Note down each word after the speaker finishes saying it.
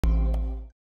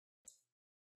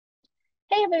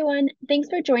Hi, everyone. Thanks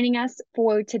for joining us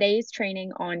for today's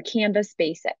training on Canvas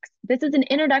Basics. This is an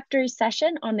introductory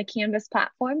session on the Canvas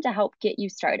platform to help get you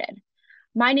started.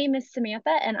 My name is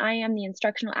Samantha, and I am the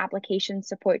Instructional Application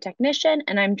Support Technician,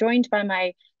 and I'm joined by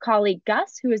my colleague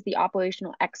Gus, who is the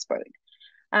operational expert.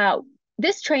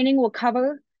 This training will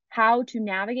cover how to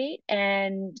navigate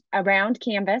and around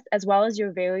Canvas, as well as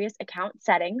your various account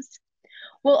settings.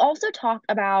 We'll also talk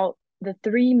about the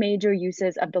three major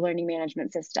uses of the learning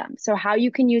management system. So how you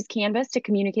can use Canvas to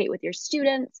communicate with your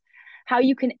students, how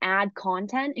you can add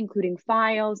content, including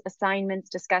files, assignments,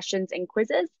 discussions, and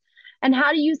quizzes, and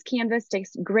how to use Canvas to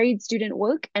grade student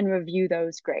work and review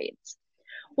those grades.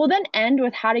 We'll then end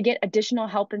with how to get additional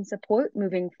help and support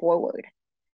moving forward.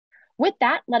 With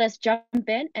that, let us jump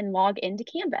in and log into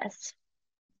Canvas.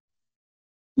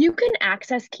 You can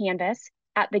access Canvas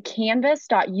at the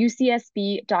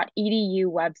canvas.ucsb.edu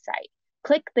website.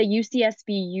 Click the UCSB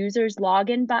Users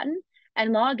Login button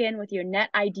and log in with your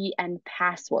NetID and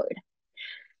password.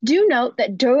 Do note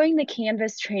that during the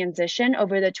Canvas transition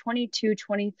over the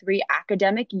 22-23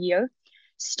 academic year,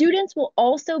 students will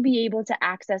also be able to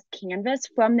access Canvas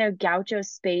from their Gaucho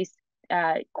Space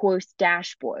course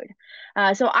dashboard.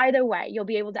 So either way, you'll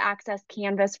be able to access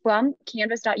Canvas from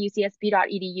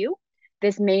canvas.ucsb.edu,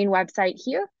 this main website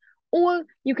here, or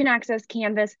you can access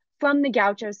Canvas from the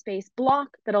Gaucho Space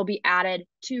block that'll be added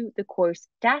to the course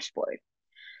dashboard.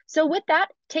 So with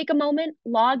that, take a moment,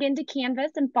 log into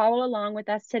Canvas and follow along with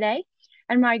us today.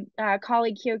 And my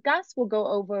colleague here, Gus, will go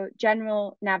over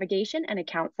general navigation and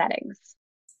account settings.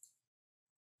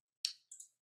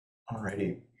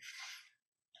 Alrighty.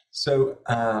 So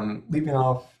leaving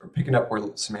off or picking up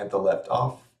where Samantha left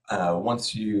off,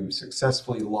 once you've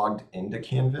successfully logged into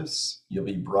Canvas, you'll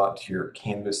be brought to your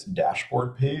Canvas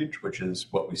dashboard page, which is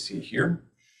what we see here.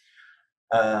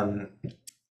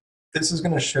 This is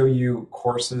going to show you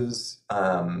courses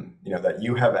that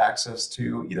you have access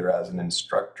to either as an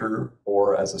instructor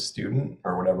or as a student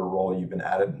or whatever role you've been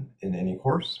added in any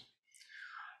course.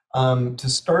 To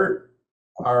start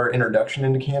our introduction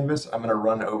into Canvas, I'm going to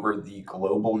run over the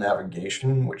global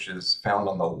navigation, which is found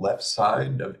on the left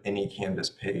side of any Canvas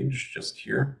page, just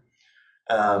here.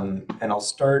 And I'll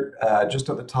start just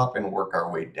at the top and work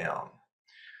our way down.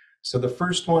 So the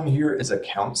first one here is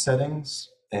account settings.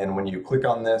 And when you click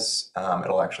on this,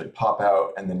 it'll actually pop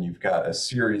out, and then you've got a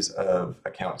series of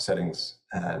account settings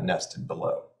nested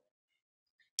below.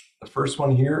 The first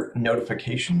one here,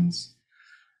 notifications.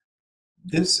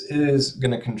 This is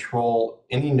going to control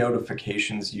any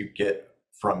notifications you get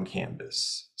from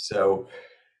Canvas. So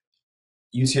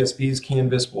UCSB's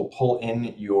Canvas will pull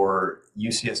in your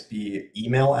UCSB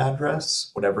email address,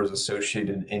 whatever is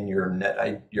associated in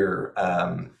your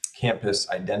campus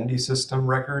identity system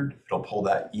record. It'll pull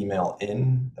that email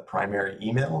in, the primary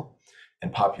email,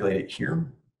 and populate it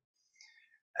here.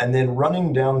 And then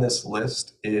running down this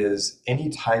list is any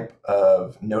type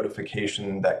of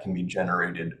notification that can be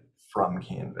generated from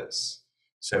Canvas.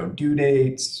 So due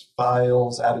dates,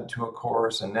 files added to a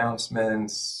course,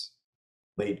 announcements,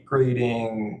 late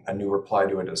grading, a new reply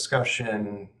to a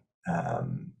discussion,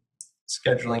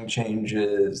 scheduling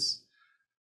changes,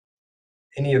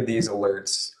 any of these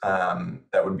alerts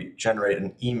that would generate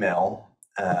an email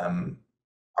are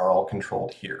all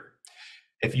controlled here.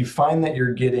 If you find that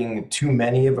you're getting too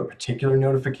many of a particular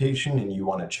notification and you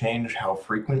want to change how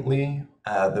frequently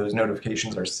those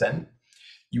notifications are sent,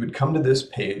 you would come to this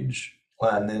page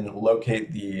and then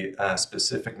locate the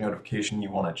specific notification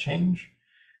you want to change,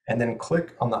 and then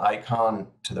click on the icon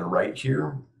to the right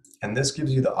here. And this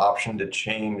gives you the option to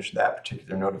change that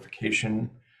particular notification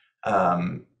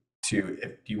to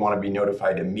if you want to be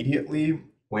notified immediately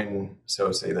when,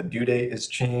 so say the due date is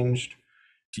changed.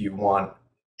 Do you want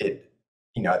it,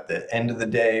 at the end of the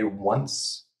day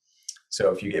once? So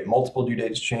if you get multiple due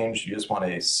dates changed, you just want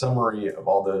a summary of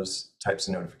all those types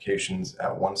of notifications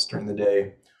at once during the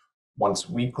day, once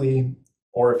weekly,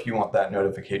 or if you want that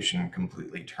notification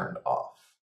completely turned off.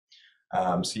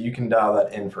 So you can dial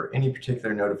that in for any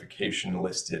particular notification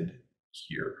listed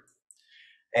here.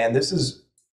 And this is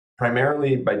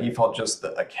primarily by default just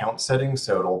the account settings,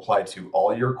 so it'll apply to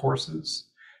all your courses.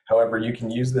 However, you can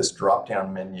use this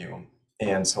drop-down menu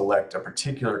and select a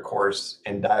particular course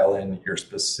and dial in your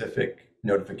specific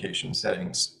notification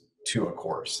settings to a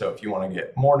course. So if you want to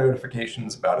get more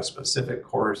notifications about a specific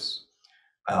course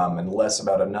and less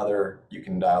about another, you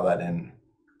can dial that in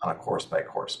on a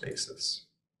course-by-course basis.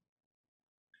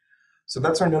 So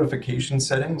that's our notification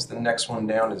settings. The next one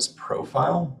down is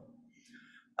profile.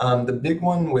 The big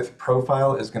one with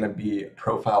profile is going to be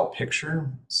profile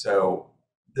picture. So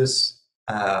this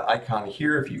icon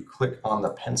here, if you click on the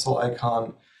pencil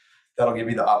icon, That'll give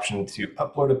you the option to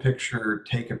upload a picture,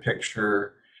 take a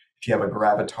picture. If you have a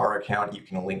Gravatar account, you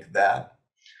can link that.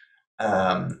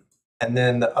 And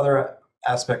then the other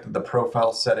aspect of the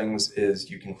profile settings is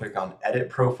you can click on Edit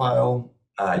Profile.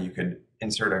 You could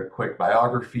insert a quick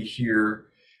biography here,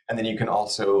 and then you can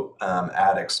also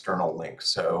add external links.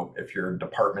 So if your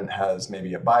department has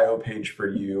maybe a bio page for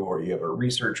you, or you have a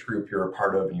research group you're a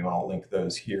part of and you want to link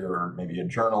those here, or maybe a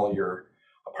journal you're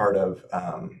a part of,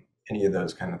 any of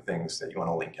those kind of things that you want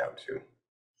to link out to.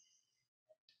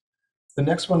 The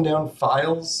next one down,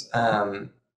 files.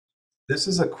 This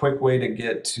is a quick way to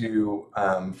get to,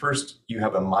 first you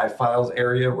have a My Files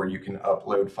area where you can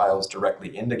upload files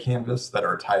directly into Canvas that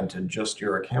are tied to just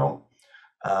your account.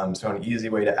 So an easy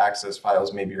way to access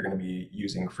files maybe you're going to be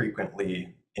using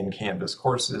frequently in Canvas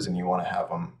courses and you want to have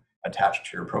them attached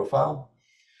to your profile.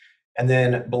 And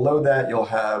then below that you'll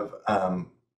have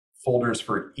folders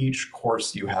for each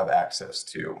course you have access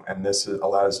to. And this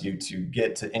allows you to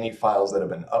get to any files that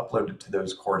have been uploaded to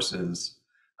those courses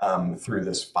through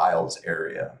this files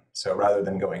area. So rather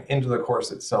than going into the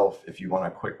course itself, if you want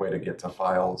a quick way to get to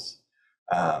files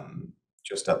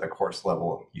just at the course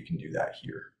level, you can do that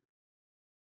here.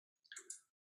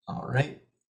 All right.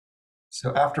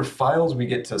 So after files, we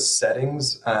get to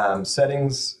settings.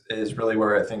 Settings is really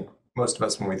where I think most of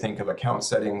us, when we think of account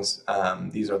settings,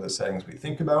 these are the settings we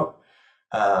think about.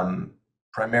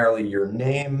 Primarily your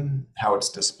name, how it's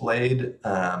displayed,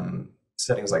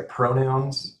 settings like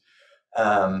pronouns.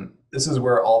 This is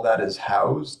where all that is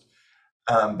housed,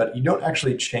 but you don't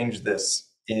actually change this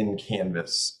in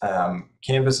Canvas.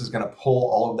 Canvas is going to pull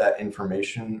all of that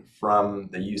information from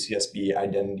the UCSB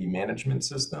identity management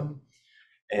system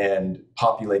and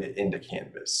populate it into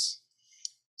Canvas.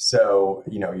 So,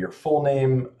 your full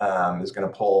name is going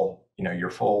to pull, your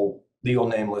full legal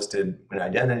name listed in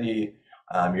identity.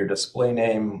 Your display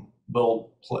name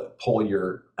will pull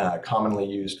your commonly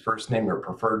used first name, your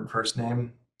preferred first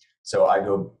name. So I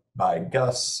go by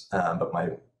Gus, but my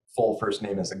full first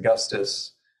name is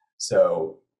Augustus.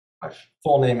 So my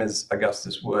full name is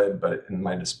Augustus Wood, but in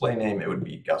my display name, it would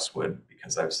be Gus Wood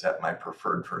because I've set my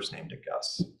preferred first name to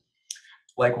Gus.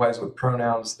 Likewise with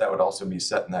pronouns, that would also be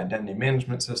set in the identity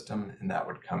management system, and that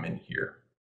would come in here.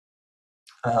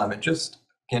 And just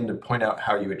again, to point out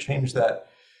how you would change that,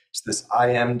 it's this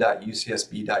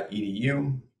im.ucsb.edu.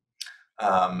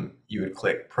 You would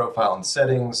click Profile and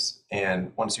Settings,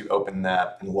 and once you open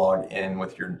that and log in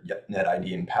with your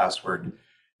NetID and password,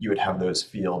 you would have those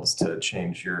fields to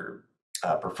change your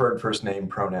preferred first name,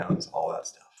 pronouns, all that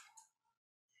stuff.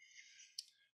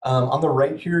 On the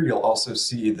right here, you'll also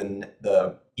see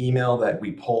the email that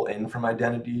we pull in from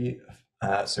Identity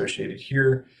associated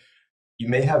here. You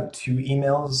may have two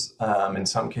emails. In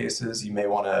some cases, you may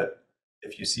want to,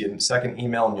 if you see a second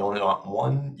email and you only want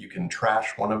one, you can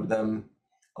trash one of them.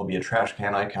 There'll be a trash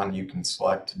can icon you can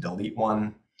select to delete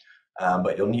one,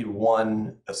 but you'll need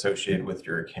one associated with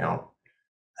your account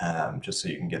just so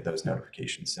you can get those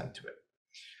notifications sent to it.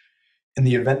 In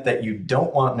the event that you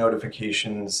don't want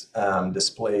notifications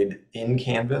displayed in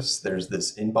Canvas, there's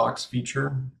this inbox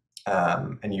feature,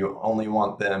 and you only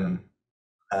want them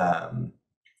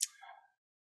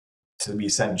to be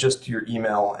sent just to your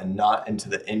email and not into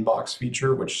the inbox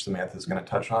feature, which Samantha is going to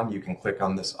touch on. You can click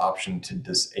on this option to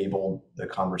disable the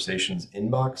conversations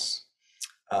inbox,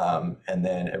 and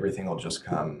then everything will just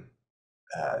come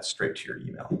straight to your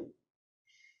email.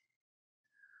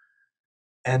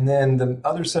 And then the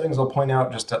other settings I'll point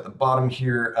out just at the bottom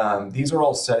here, these are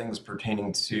all settings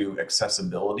pertaining to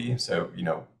accessibility. So,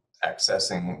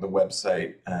 accessing the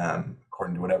website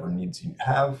according to whatever needs you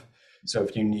have. So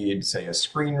if you need, say, a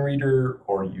screen reader,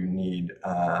 or you need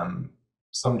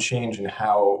some change in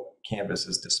how Canvas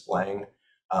is displaying,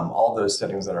 all those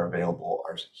settings that are available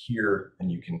are here,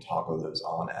 and you can toggle those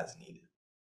on as needed.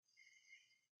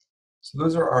 So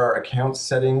those are our account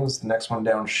settings. The next one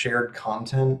down, shared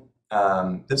content.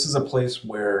 This is a place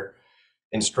where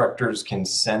instructors can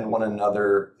send one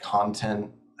another content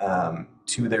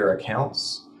to their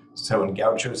accounts. So in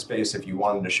Gaucho Space, if you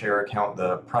wanted to share account,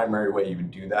 the primary way you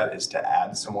would do that is to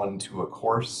add someone to a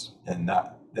course, and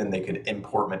then they could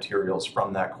import materials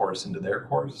from that course into their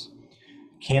course.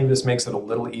 Canvas makes it a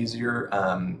little easier.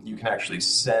 You can actually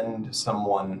send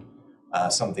someone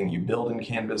something you build in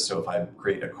Canvas. So if I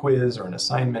create a quiz or an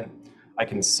assignment, I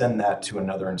can send that to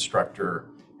another instructor,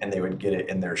 and they would get it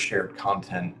in their shared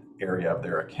content area of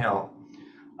their account.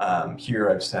 Here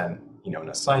I've sent an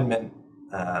assignment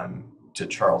to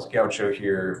Charles Gaucho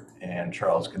here, and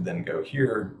Charles could then go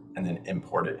here and then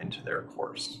import it into their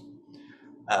course.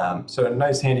 So a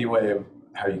nice handy way of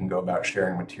how you can go about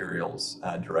sharing materials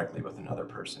directly with another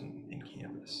person in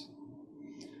Canvas.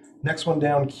 Next one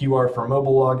down, QR for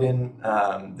mobile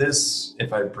login. This,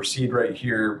 if I proceed right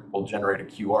here, will generate a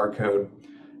QR code.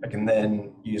 I can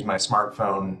then use my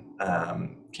smartphone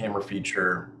camera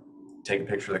feature, take a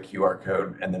picture of the QR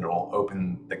code, and then it will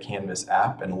open the Canvas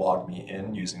app and log me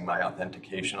in using my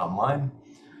authentication online.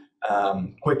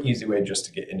 Quick, easy way just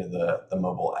to get into the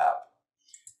mobile app.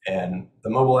 And the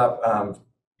mobile app,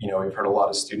 we've heard a lot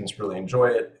of students really enjoy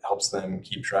it. It helps them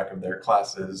keep track of their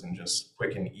classes and just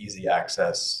quick and easy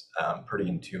access, pretty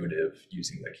intuitive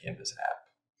using the Canvas app.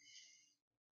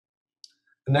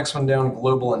 The next one down,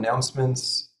 global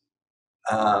announcements.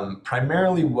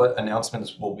 Primarily what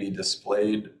announcements will be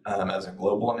displayed as a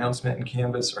global announcement in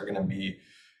Canvas are going to be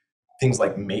things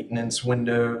like maintenance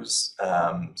windows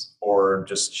or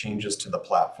just changes to the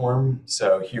platform.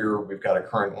 So here we've got a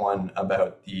current one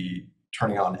about the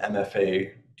turning on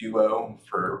MFA Duo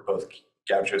for both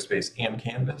GauchoSpace and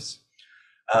Canvas.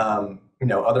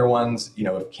 Other ones,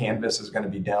 if Canvas is going to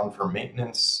be down for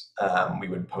maintenance, we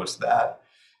would post that.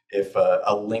 If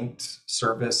a linked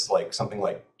service like something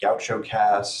like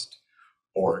GauchoCast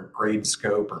or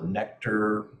Gradescope or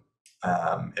Nectar,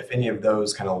 if any of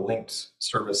those kind of linked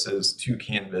services to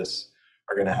Canvas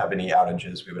are going to have any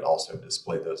outages, we would also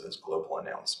display those as global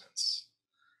announcements.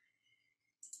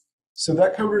 So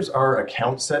that covers our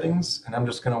account settings, and I'm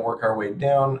just going to work our way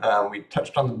down. We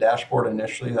touched on the dashboard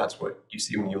initially. That's what you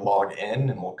see when you log in,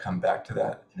 and we'll come back to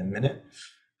that in a minute.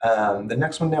 The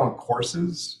next one down,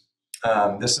 courses.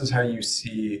 This is how you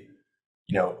see,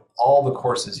 all the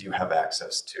courses you have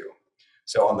access to.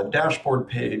 So on the dashboard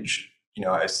page,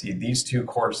 I see these two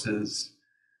courses,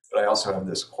 but I also have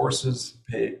this courses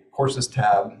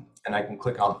tab, and I can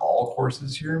click on all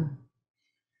courses here.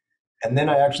 And then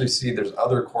I actually see there's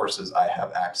other courses I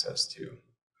have access to.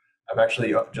 I've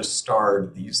actually just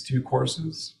starred these two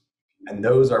courses, and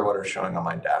those are what are showing on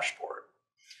my dashboard.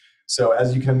 So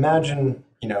as you can imagine,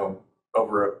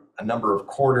 over a number of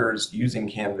quarters using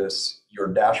Canvas, your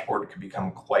dashboard could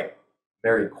become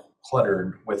very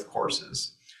cluttered with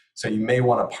courses. So you may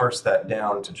want to parse that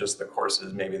down to just the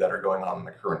courses maybe that are going on in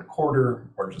the current quarter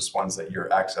or just ones that you're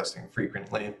accessing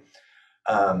frequently.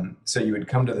 So you would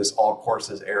come to this all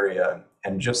courses area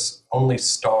and just only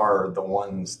star the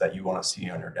ones that you want to see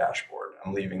on your dashboard.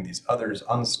 I'm leaving these others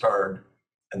unstarred,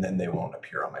 and then they won't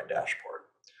appear on my dashboard.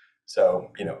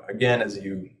 So, again, as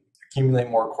you accumulate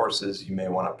more courses, you may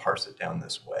want to parse it down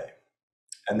this way.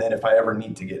 And then if I ever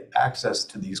need to get access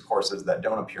to these courses that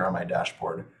don't appear on my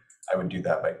dashboard, I would do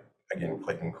that by, again,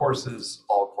 clicking courses,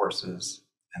 all courses,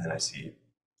 and then I see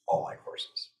all my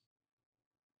courses.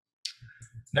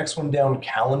 Next one down,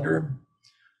 calendar.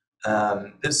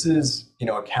 This is,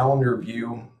 a calendar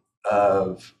view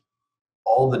of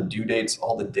all the due dates,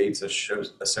 all the dates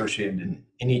associated in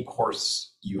any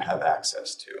course you have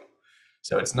access to.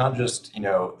 So it's not just,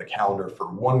 the calendar for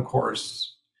one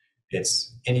course,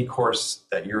 it's any course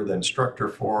that you're the instructor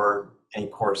for, any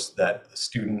course that a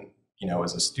student,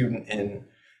 is a student in.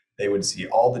 They would see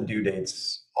all the due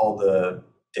dates, all the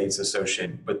dates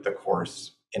associated with the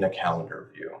course in a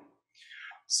calendar view.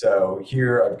 So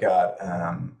here I've got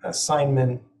an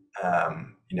assignment,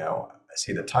 I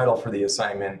see the title for the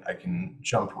assignment. I can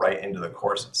jump right into the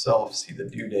course itself, see the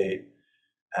due date.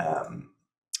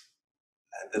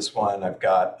 This one, I've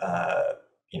got, a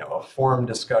forum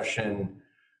discussion.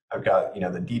 I've got,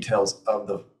 the details of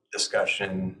the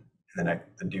discussion, and then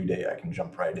the due date, I can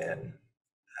jump right in.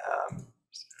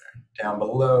 Down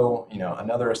below,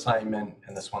 another assignment,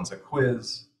 and this one's a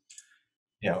quiz.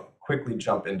 Quickly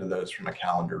jump into those from a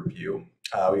calendar view.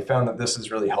 We found that this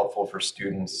is really helpful for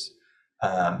students,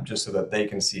 just so that they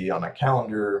can see on a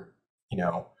calendar,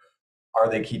 are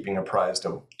they keeping apprised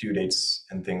of due dates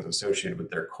and things associated with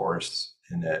their course,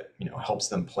 and it, helps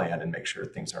them plan and make sure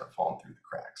things aren't falling through the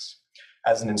cracks.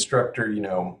 As an instructor,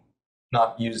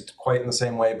 not used quite in the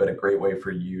same way, but a great way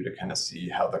for you to kind of see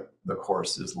how the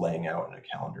course is laying out in a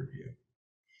calendar view.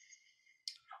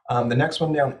 The next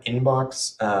one down,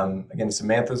 inbox. Again,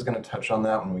 Samantha's going to touch on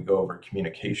that when we go over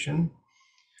communication.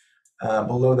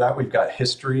 Below that, we've got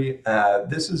history.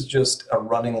 This is just a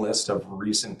running list of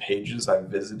recent pages I've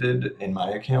visited in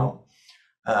my account.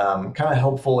 Kind of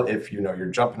helpful if you're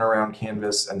jumping around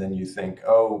Canvas and then you think,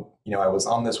 oh, I was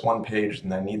on this one page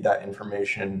and I need that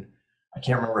information. I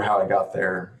can't remember how I got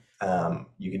there.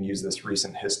 You can use this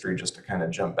recent history just to kind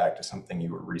of jump back to something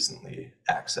you were recently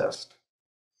accessed.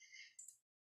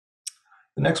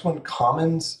 The next one,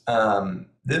 Commons.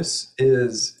 This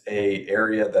is an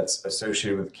area that's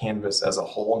associated with Canvas as a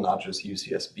whole, not just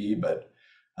UCSB, but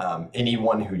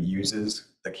anyone who uses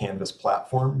the Canvas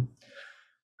platform.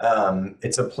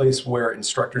 It's a place where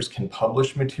instructors can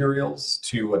publish materials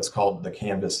to what's called the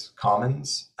Canvas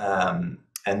Commons, and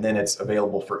then it's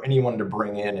available for anyone to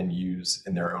bring in and use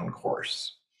in their own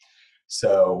course.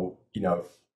 So,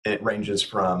 it ranges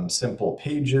from simple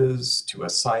pages to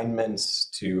assignments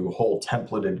to whole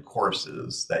templated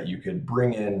courses that you could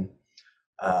bring in,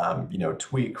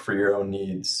 tweak for your own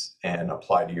needs and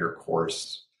apply to your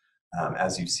course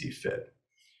as you see fit.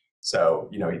 So,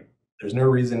 there's no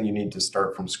reason you need to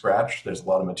start from scratch. There's a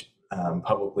lot of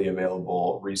publicly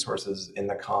available resources in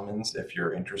the Commons if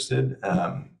you're interested.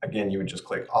 Again, you would just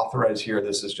click authorize here.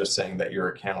 This is just saying that your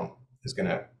account is going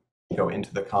to go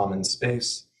into the Commons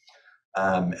space.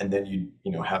 And then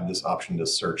you have this option to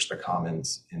search the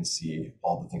Commons and see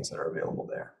all the things that are available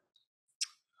there.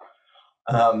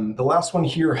 The last one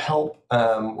here, help.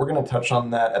 We're going to touch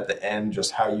on that at the end,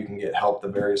 just how you can get help the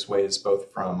various ways,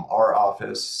 both from our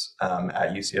office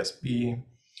at UCSB,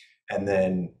 and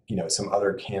then some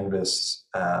other Canvas's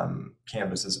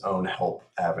own help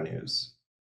avenues.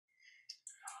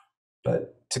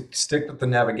 But to stick with the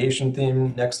navigation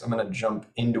theme, next I'm going to jump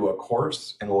into a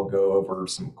course and we'll go over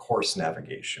some course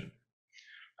navigation.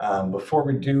 Before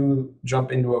we do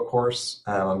jump into a course,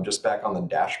 I'm just back on the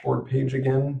dashboard page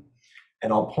again.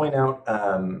 And I'll point out,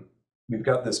 we've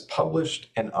got this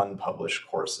published and unpublished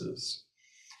courses.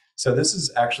 So this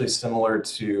is actually similar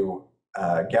to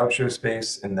Gaucho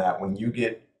Space in that when you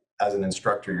get, as an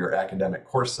instructor, your academic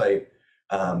course site,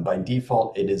 by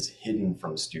default, it is hidden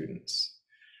from students.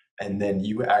 And then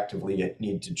you actively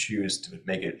need to choose to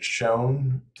make it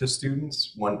shown to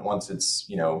students once it's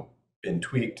been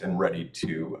tweaked and ready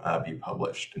to be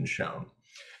published and shown.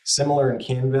 Similar in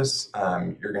Canvas,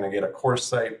 you're going to get a course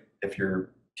site if you're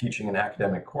teaching an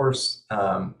academic course,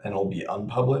 and it'll be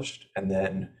unpublished. And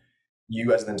then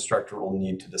you as the instructor will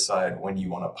need to decide when you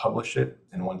want to publish it.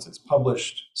 And once it's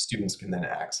published, students can then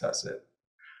access it.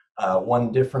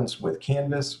 One difference with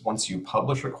Canvas, once you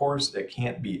publish a course, it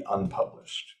can't be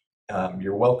unpublished.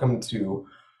 You're welcome to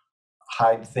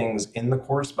hide things in the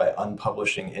course by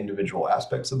unpublishing individual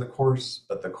aspects of the course,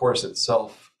 but the course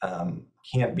itself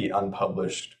can't be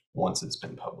unpublished once it's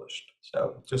been published.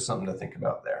 So just something to think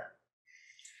about there.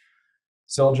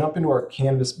 So I'll jump into our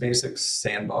Canvas Basics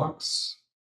sandbox.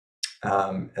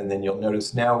 And then you'll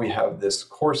notice now we have this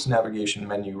course navigation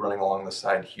menu running along the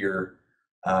side here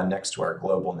next to our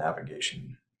global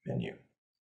navigation menu.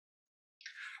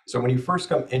 So when you first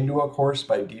come into a course,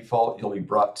 by default, you'll be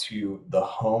brought to the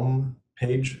home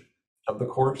page of the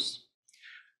course.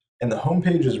 And the home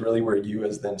page is really where you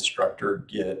as the instructor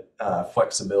get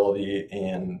flexibility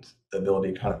and the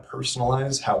ability to kind of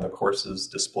personalize how the course is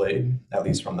displayed, at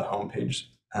least from the home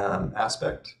page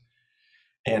aspect.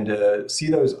 And to see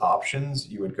those options,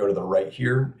 you would go to the right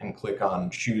here and click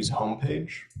on Choose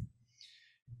Homepage.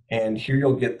 And here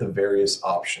you'll get the various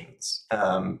options.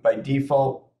 By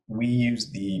default, we use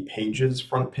the Pages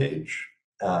front page.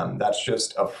 That's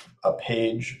just a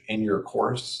page in your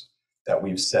course that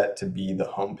we've set to be the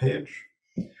home page.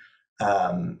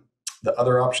 The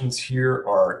other options here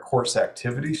are Course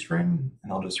Activity Stream,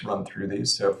 and I'll just run through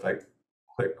these. So if I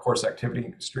click Course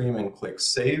Activity Stream and click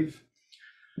Save,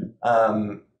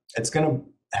 it's going to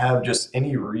have just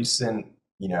any recent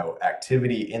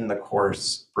activity in the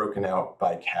course broken out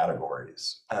by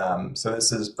categories. So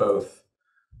this is both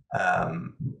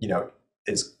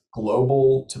it's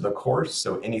global to the course,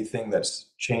 so anything that's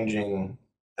changing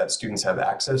that students have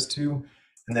access to,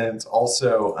 and then it's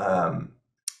also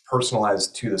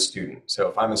personalized to the student. So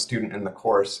if I'm a student in the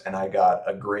course and I got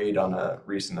a grade on a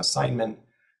recent assignment,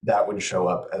 that would show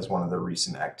up as one of the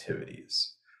recent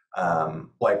activities.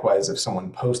 Likewise, if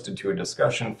someone posted to a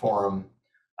discussion forum,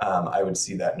 I would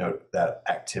see that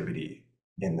activity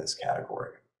in this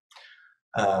category.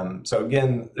 So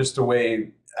again, just a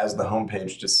way as the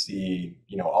homepage to see,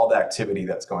 all the activity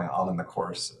that's going on in the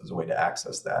course as a way to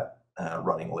access that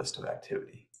running list of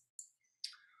activity.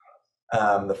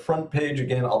 The front page,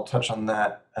 again, I'll touch on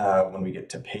that when we get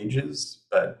to pages,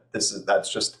 but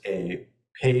that's just a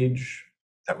page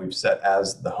that we've set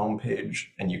as the home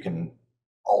page, and you can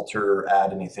alter,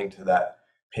 add anything to that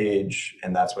page,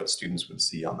 and that's what students would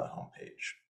see on the home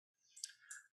page.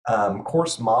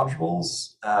 Course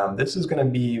modules, this is going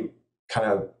to be kind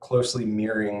of closely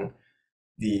mirroring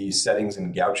the settings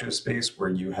in Gaucho Space where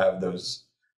you have those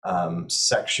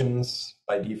sections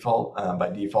by default. By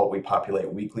default, we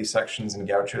populate weekly sections in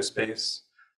Gaucho Space.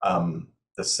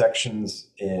 The sections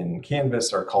in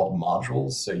Canvas are called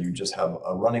modules, so you just have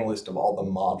a running list of all the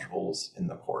modules in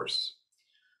the course.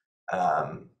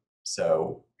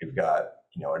 So we've got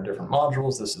our different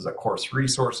modules. This is a course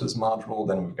resources module.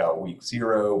 Then we've got week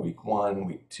 0, week 1,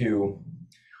 week 2.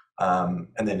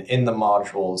 And then in the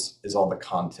modules is all the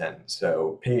content.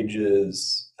 So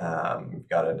pages, we've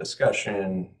got a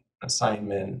discussion,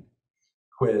 assignment,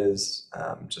 quiz,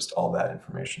 just all that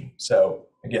information. So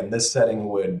again, this setting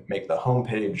would make the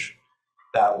homepage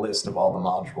that list of all the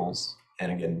modules.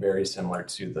 And again, very similar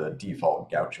to the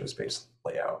default GauchoSpace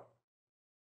layout.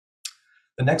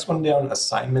 The next one down,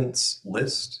 assignments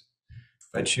list.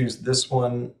 If I choose this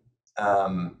one,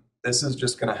 this is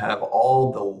just going to have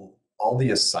all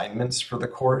the assignments for the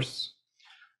course.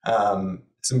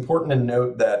 It's important to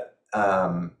note that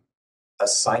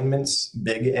assignments,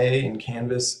 big A in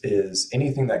Canvas, is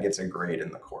anything that gets a grade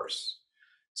in the course.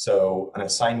 So an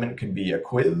assignment could be a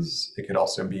quiz. It could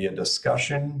also be a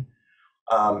discussion.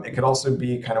 It could also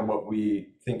be kind of what we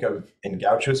think of in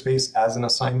GauchoSpace as an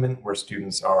assignment, where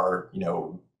students are,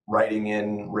 writing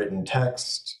in written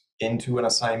text into an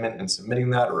assignment and submitting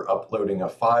that, or uploading a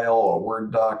file, a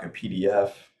Word doc, a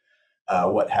PDF,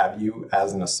 what have you,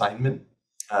 as an assignment.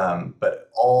 But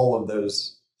all of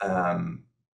those,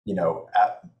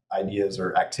 ideas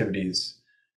or activities,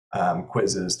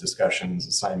 quizzes, discussions,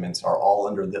 assignments are all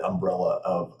under the umbrella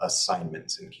of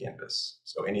assignments in Canvas.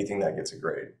 So anything that gets a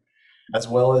grade, as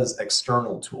well as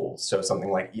external tools. So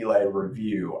something like Eli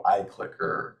Review,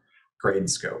 iClicker,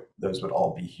 Gradescope, those would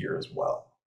all be here as well.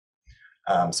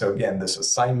 So again, this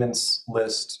assignments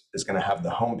list is going to have the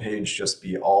homepage just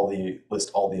be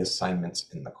list all the assignments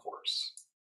in the course.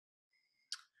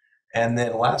 And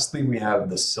then lastly, we have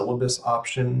the syllabus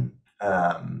option.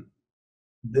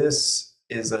 This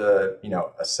is a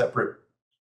separate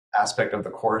aspect of the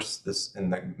course. This in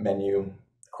the menu,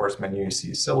 course menu, you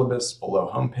see syllabus below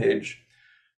homepage,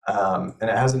 and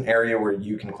it has an area where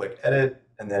you can click edit,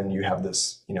 and then you have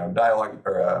this dialog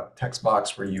or a text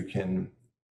box where you can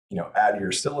add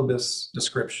your syllabus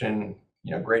description,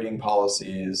 grading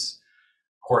policies,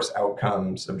 course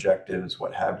outcomes, objectives,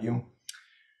 what have you.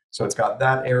 So it's got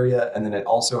that area, and then it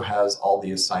also has all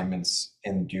the assignments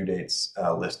and due dates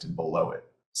listed below it.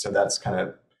 So that's kind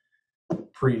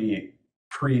of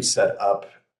pre-set up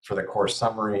for the course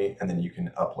summary, and then you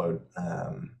can upload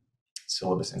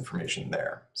syllabus information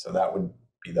there. So that would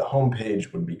be the home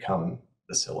page would become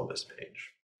the syllabus page.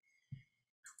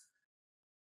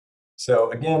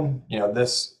 So again,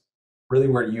 this really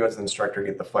where you as the instructor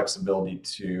get the flexibility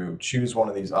to choose one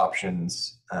of these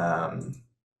options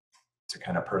to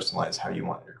kind of personalize how you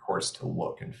want your course to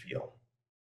look and feel.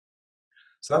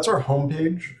 So that's our home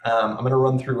page. I'm going to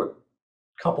run through a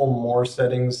couple more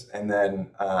settings, and then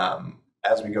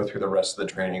as we go through the rest of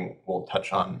the training, we'll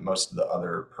touch on most of the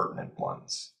other pertinent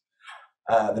ones.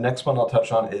 The next one I'll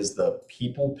touch on is the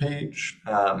people page.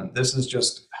 This is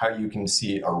just how you can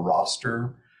see a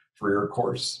roster for your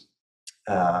course.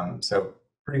 So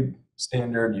pretty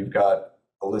standard. You've got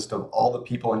a list of all the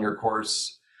people in your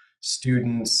course,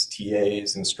 students,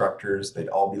 TAs, instructors, they'd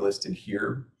all be listed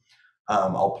here.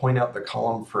 I'll point out the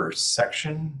column for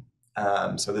section.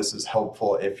 So this is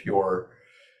helpful if you're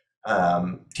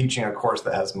teaching a course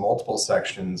that has multiple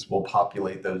sections. We'll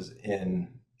populate those in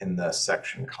the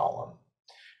section column.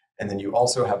 And then you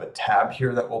also have a tab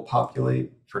here that will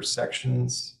populate for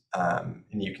sections, and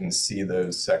you can see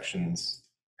those sections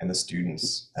and the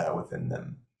students within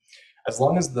them. As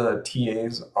long as the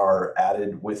TAs are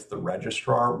added with the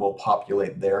registrar, we'll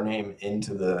populate their name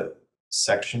into the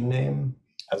section name,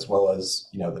 as well as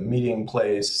the meeting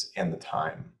place and the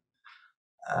time.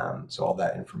 So all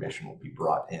that information will be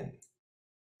brought in.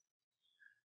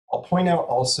 I'll point out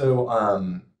also,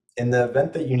 in the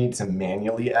event that you need to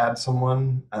manually add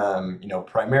someone,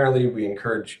 primarily we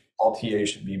encourage all TAs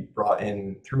should be brought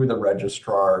in through the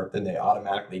registrar, then they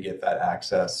automatically get that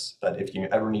access. But if you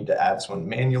ever need to add someone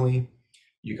manually,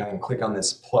 you can click on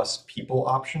this plus people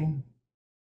option,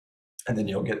 and then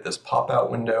you'll get this pop-out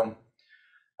window.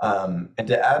 And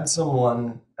to add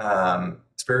someone,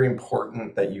 it's very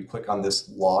important that you click on this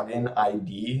login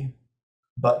ID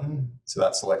button. So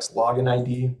that selects login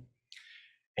ID.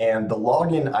 And the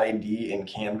login ID in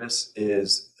Canvas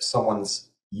is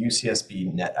someone's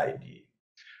UCSB net ID.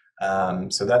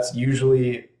 So that's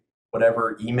usually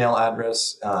whatever email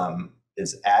address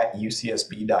is at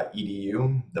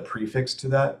ucsb.edu, the prefix to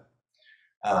that.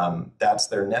 That's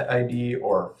their net ID,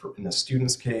 or in the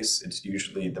student's case, it's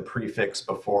usually the prefix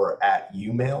before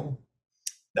 @umail.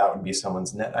 That would be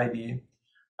someone's net ID.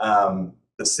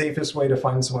 The safest way to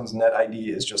find someone's net ID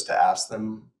is just to ask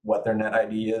them what their net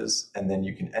ID is, and then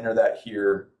you can enter that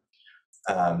here,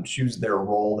 choose their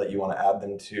role that you want to add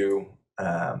them to,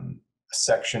 a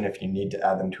section if you need to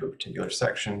add them to a particular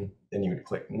section, then you would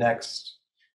click next,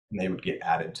 and they would get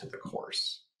added to the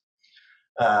course.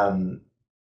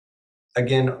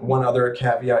 Again, one other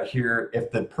caveat here,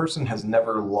 if the person has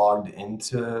never logged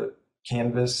into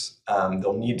Canvas,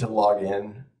 they'll need to log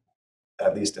in,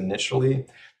 at least initially.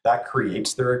 That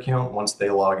creates their account once they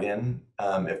log in.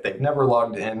 If they've never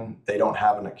logged in, they don't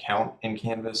have an account in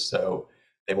Canvas, so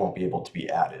they won't be able to be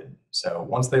added. So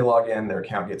once they log in, their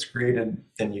account gets created,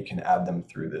 then you can add them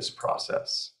through this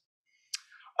process.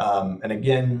 And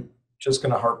again, just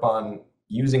going to harp on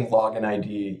using login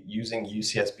ID, using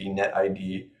UCSB Net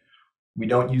ID. We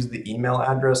don't use the email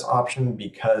address option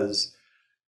because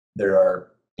there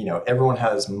are, everyone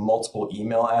has multiple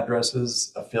email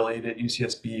addresses affiliated at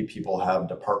UCSB. People have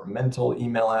departmental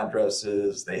email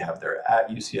addresses. They have their at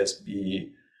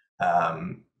UCSB.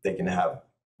 They can have,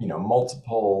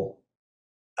 multiple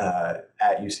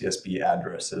at UCSB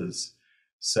addresses.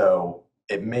 So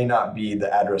it may not be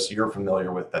the address you're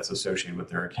familiar with that's associated with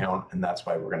their account. And that's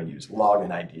why we're going to use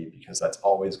login ID, because that's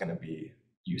always going to be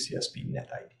UCSB Net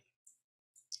ID.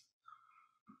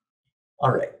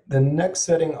 All right, the next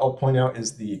setting I'll point out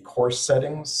is the course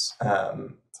settings.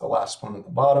 It's the last one at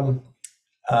the bottom.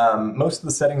 Most of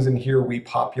the settings in here we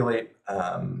populate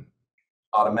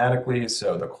automatically.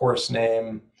 So the course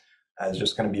name is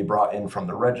just going to be brought in from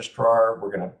the registrar.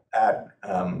 We're going to add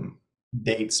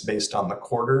dates based on the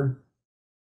quarter.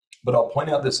 But I'll point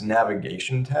out this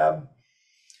navigation tab.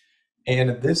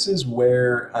 And this is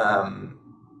where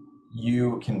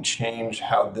you can change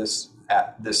how this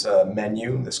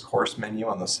menu, this course menu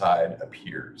on the side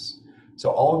appears. So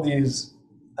all of these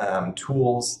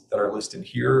tools that are listed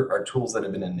here are tools that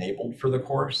have been enabled for the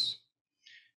course.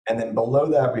 And then below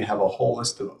that, we have a whole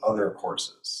list of other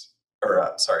courses,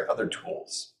 or other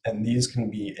tools. And these can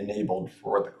be enabled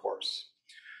for the course.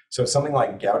 So something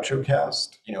like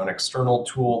GauchoCast, an external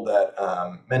tool that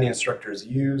many instructors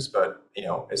use, but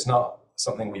it's not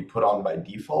something we put on by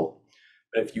default.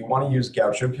 But if you want to use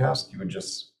GauchoCast, you would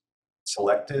just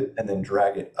select it and then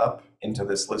drag it up into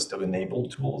this list of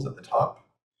enabled tools at the top,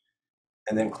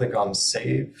 and then click on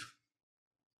Save.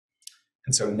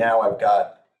 And so now I've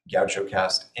got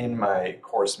GauchoCast in my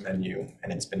course menu,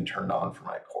 and it's been turned on for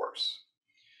my course.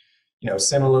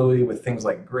 Similarly with things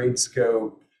like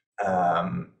Gradescope,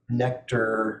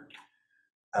 Nectar,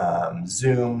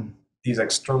 Zoom, these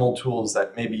external tools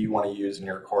that maybe you want to use in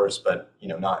your course, but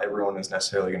not everyone is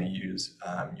necessarily going to use,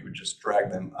 you would just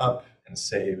drag them up and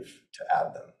save to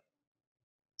add them.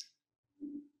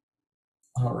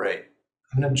 All right,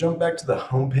 I'm going to jump back to the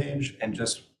home page and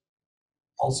just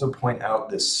also point out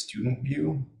this student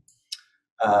view.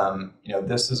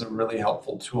 This is a really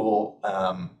helpful tool.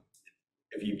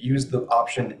 If you've used the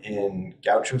option in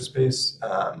GauchoSpace,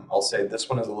 I'll say this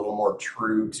one is a little more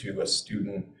true to a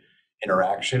student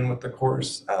interaction with the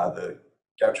course. The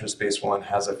GauchoSpace one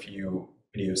has a few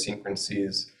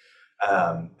idiosyncrasies.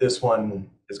 This one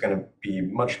is going to be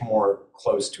much more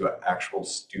close to an actual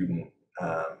student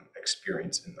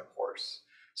experience in the course.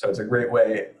 So it's a great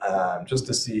way just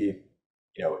to see,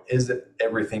 is it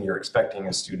everything you're expecting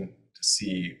a student to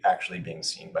see actually being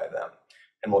seen by them?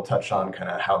 And we'll touch on kind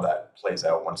of how that plays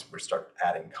out once we start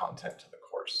adding content to the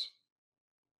course.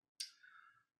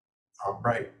 All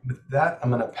right, with that,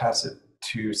 I'm going to pass it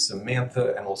to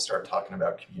Samantha, and we'll start talking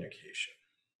about communication.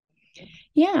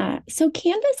 Yeah, so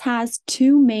Canvas has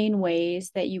two main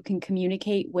ways that you can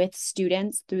communicate with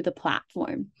students through the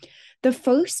platform. The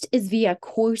first is via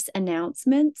course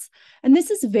announcements, and this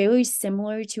is very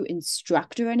similar to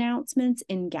instructor announcements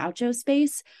in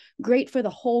GauchoSpace, great for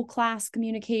the whole class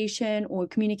communication or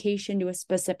communication to a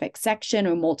specific section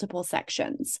or multiple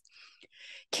sections.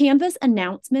 Canvas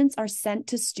announcements are sent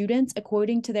to students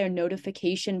according to their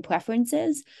notification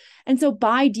preferences. And so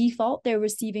by default, they're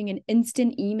receiving an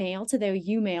instant email to their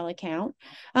UMail account.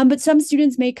 But some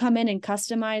students may come in and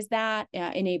customize that,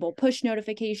 enable push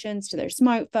notifications to their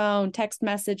smartphone, text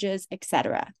messages,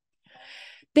 etc.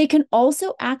 They can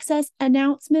also access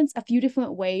announcements a few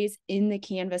different ways in the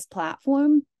Canvas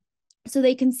platform. So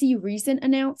they can see recent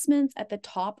announcements at the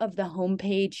top of the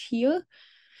homepage here.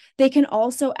 They can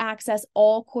also access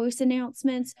all course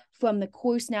announcements from the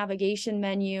course navigation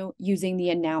menu using the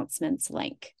announcements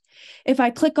link. If I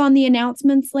click on the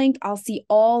announcements link, I'll see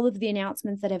all of the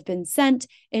announcements that have been sent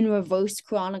in reverse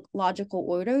chronological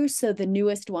order, so the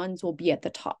newest ones will be at the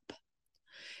top.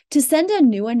 To send a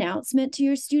new announcement to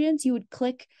your students, you would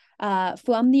click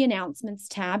from the announcements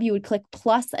tab, you would click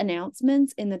plus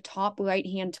announcements in the top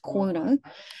right-hand corner,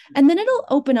 and then it'll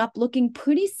open up looking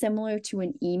pretty similar to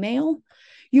an email.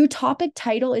 Your topic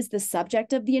title is the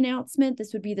subject of the announcement.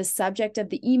 This would be the subject of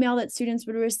the email that students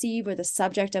would receive or the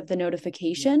subject of the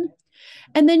notification.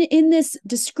 And then in this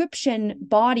description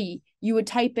body, you would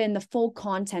type in the full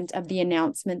content of the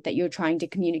announcement that you're trying to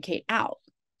communicate out.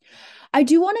 I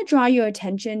do want to draw your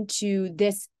attention to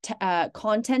this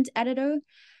content editor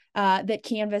that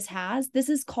Canvas has. This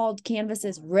is called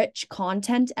Canvas's Rich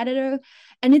Content Editor,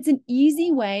 and it's an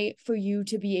easy way for you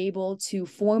to be able to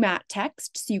format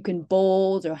text so you can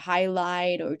bold or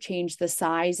highlight or change the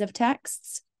size of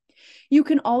texts. You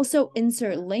can also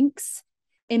insert links,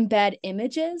 embed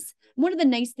images. One of the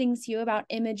nice things here about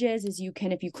images is you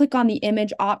can, if you click on the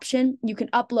image option, you can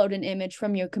upload an image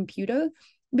from your computer,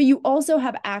 but you also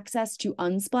have access to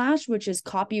Unsplash, which is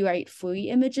copyright-free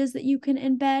images that you can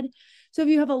embed. So if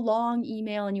you have a long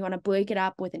email and you want to break it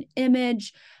up with an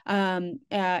image, and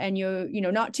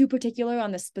you're not too particular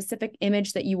on the specific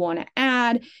image that you want to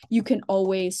add, you can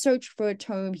always search for a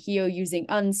term here using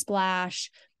Unsplash,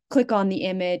 click on the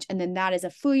image, and then that is a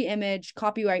free image,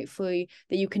 copyright free,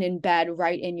 that you can embed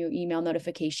right in your email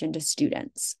notification to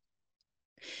students.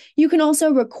 You can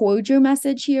also record your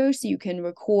message here. So you can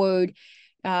record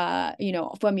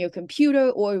from your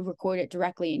computer or record it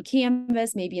directly in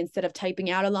Canvas. Maybe instead of typing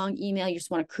out a long email, you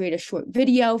just want to create a short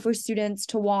video for students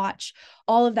to watch.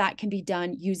 All of that can be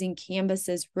done using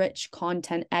Canvas's Rich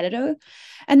Content Editor.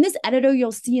 And this editor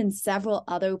you'll see in several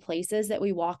other places that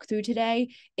we walk through today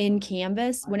in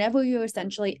Canvas. Whenever you're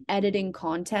essentially editing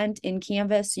content in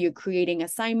Canvas, so you're creating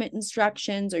assignment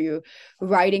instructions or you're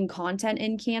writing content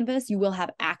in Canvas, you will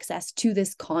have access to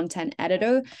this content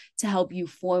editor to help you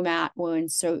format or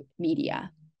insert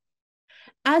media.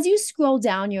 As you scroll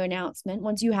down your announcement,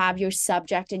 once you have your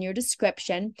subject and your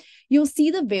description, you'll see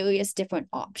the various different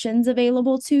options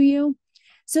available to you.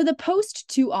 So the post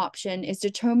to option is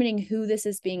determining who this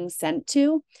is being sent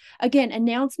to. Again,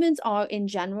 announcements are in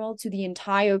general to the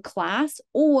entire class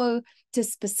or to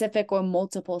specific or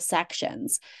multiple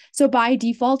sections. So by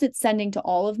default, it's sending to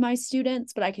all of my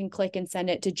students, but I can click and send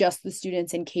it to just the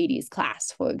students in Katie's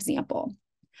class, for example.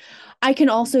 I can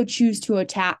also choose to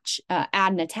add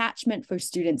an attachment for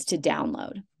students to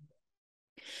download.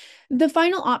 The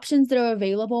final options that are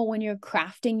available when you're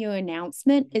crafting your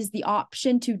announcement is the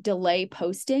option to delay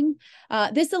posting.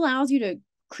 This allows you to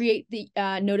create the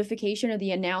notification or the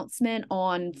announcement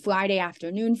on Friday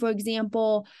afternoon, for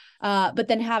example, but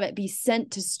then have it be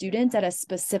sent to students at a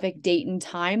specific date and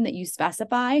time that you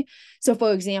specify. So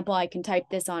for example, I can type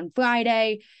this on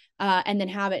Friday, and then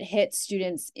have it hit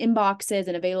students' inboxes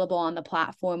and available on the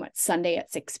platform at Sunday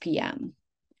at 6 p.m.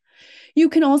 You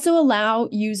can also allow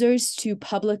users to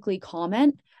publicly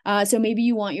comment. So maybe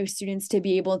you want your students to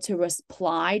be able to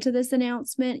reply to this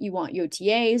announcement. You want your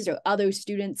TAs or other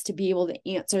students to be able to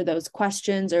answer those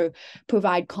questions or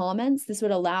provide comments. This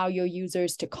would allow your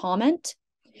users to comment.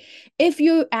 If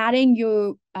you're adding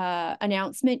your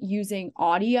announcement using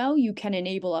audio, you can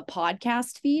enable a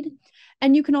podcast feed.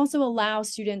 And you can also allow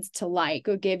students to like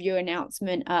or give your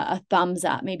announcement a thumbs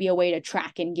up, maybe a way to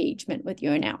track engagement with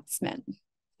your announcement.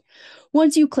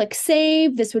 Once you click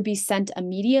save, this would be sent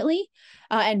immediately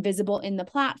and visible in the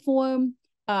platform,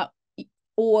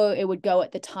 or it would go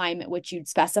at the time at which you'd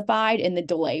specified in the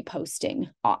delay posting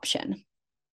option.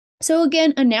 So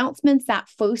again, announcements that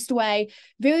first way,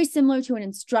 very similar to an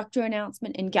instructor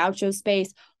announcement in Gaucho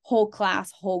Space, whole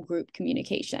class, whole group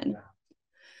communication.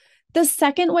 The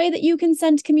second way that you can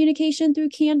send communication through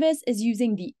Canvas is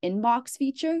using the inbox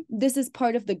feature. This is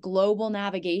part of the global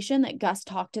navigation that Gus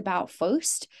talked about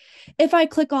first. If I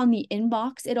click on the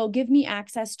inbox, it'll give me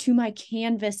access to my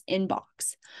Canvas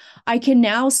inbox. I can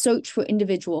now search for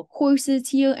individual courses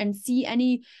here and see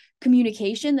any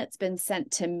communication that's been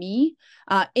sent to me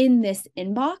in this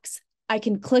inbox. I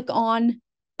can click on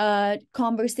a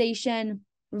conversation,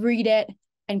 read it,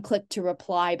 and click to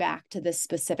reply back to this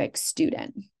specific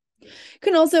student. You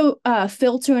can also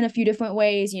filter in a few different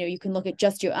ways. You can look at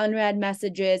just your unread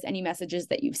messages, any messages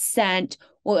that you've sent,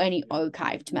 or any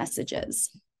archived messages.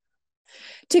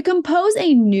 To compose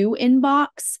a new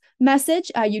inbox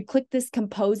message, you'd click this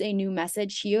compose a new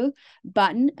message here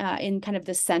button in kind of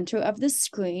the center of the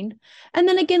screen. And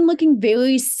then again, looking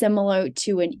very similar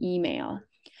to an email.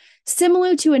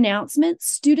 Similar to announcements,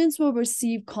 students will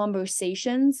receive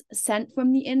conversations sent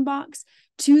from the inbox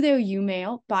to their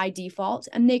email by default,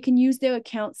 and they can use their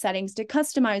account settings to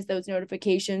customize those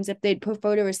notifications if they'd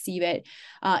prefer to receive it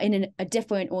in a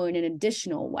different or in an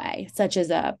additional way, such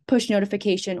as a push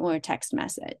notification or a text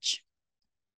message.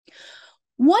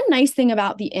 One nice thing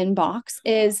about the inbox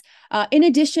is, in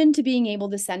addition to being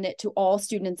able to send it to all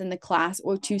students in the class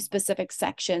or to specific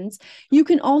sections, you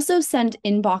can also send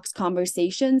inbox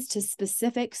conversations to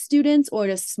specific students or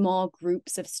to small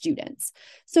groups of students.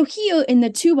 So here in the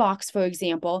to box, for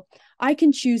example, I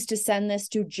can choose to send this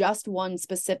to just one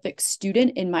specific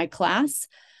student in my class,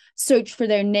 search for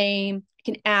their name, I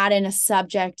can add in a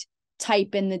subject,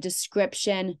 type in the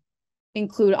description,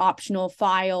 include optional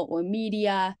file or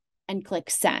media, and click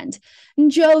send. And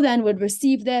Joe then would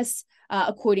receive this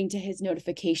according to his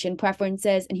notification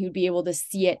preferences, and he would be able to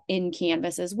see it in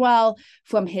Canvas as well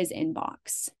from his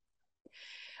inbox.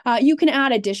 You can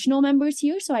add additional members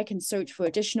here, so I can search for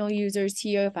additional users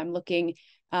here. If I'm looking,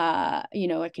 I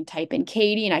can type in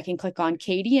Katie and I can click on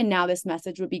Katie, and now this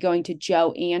message would be going to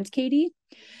Joe and Katie.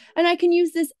 And I can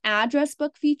use this address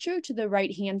book feature to the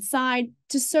right-hand side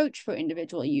to search for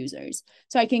individual users.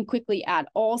 So I can quickly add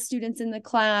all students in the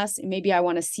class. And maybe I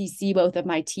want to CC both of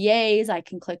my TAs. I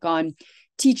can click on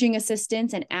teaching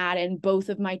assistants and add in both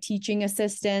of my teaching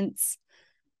assistants.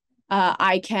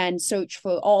 I can search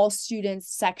for all students,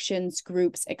 sections,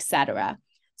 groups, etc.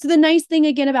 So the nice thing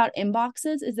again about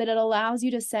inboxes is that it allows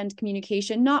you to send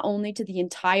communication not only to the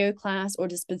entire class or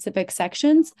to specific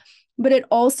sections, but it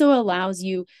also allows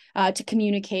you to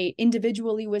communicate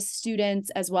individually with students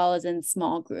as well as in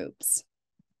small groups.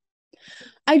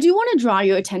 I do want to draw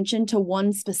your attention to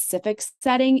one specific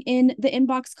setting in the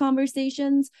inbox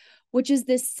conversations, which is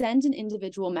this send an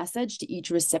individual message to each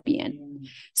recipient.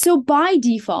 So by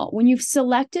default, when you've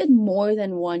selected more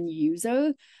than one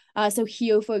user, so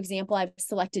here, for example, I've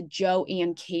selected Joe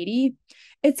and Katie,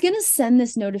 it's going to send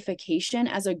this notification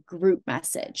as a group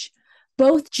message.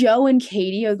 Both Joe and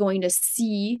Katie are going to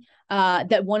see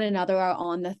that one another are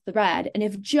on the thread. And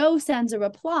if Joe sends a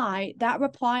reply, that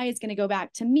reply is going to go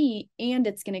back to me and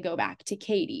it's going to go back to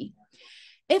Katie.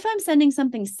 If I'm sending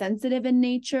something sensitive in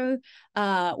nature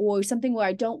or something where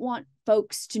I don't want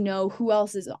folks to know who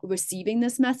else is receiving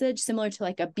this message, similar to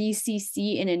like a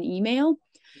BCC in an email,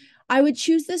 I would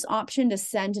choose this option to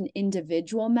send an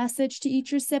individual message to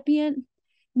each recipient.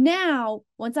 Now,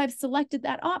 once I've selected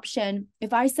that option,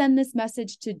 if I send this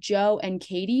message to Joe and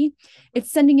Katie,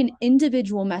 it's sending an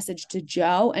individual message to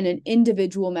Joe and an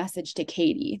individual message to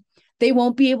Katie. They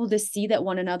won't be able to see that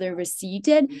one another received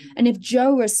it. And if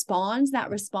Joe responds, that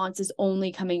response is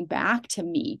only coming back to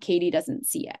me. Katie doesn't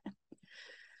see it.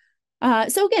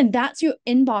 So again, that's your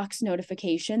inbox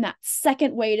notification. That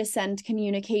second way to send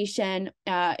communication.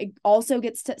 It also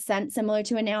gets sent similar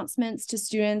to announcements to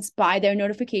students by their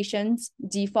notifications,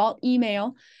 default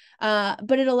email,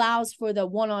 but it allows for the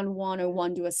one-on-one or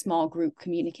one to a small group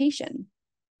communication.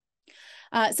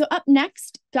 So up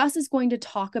next, Gus is going to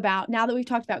talk about, now that we've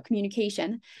talked about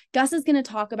communication, Gus is going to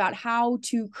talk about how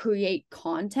to create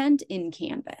content in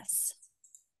Canvas.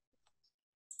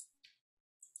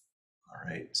 All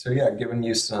right, so yeah, giving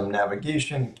you some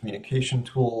navigation, communication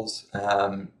tools.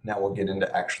 Now we'll get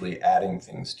into actually adding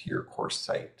things to your course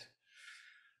site.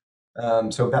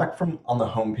 So back from on the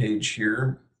home page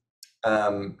here,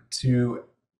 to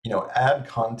add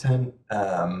content,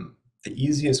 the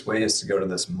easiest way is to go to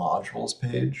this modules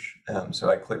page. So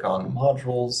I click on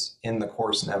modules in the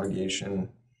course navigation,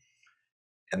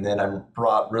 and then I'm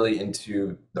brought really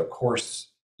into the course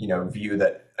view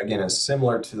that again is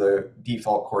similar to the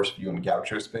default course view in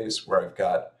Gaucho Space, where I've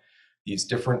got these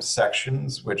different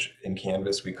sections, which in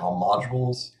Canvas we call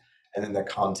modules, and then the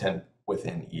content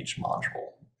within each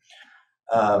module.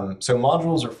 So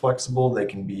modules are flexible. They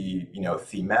can be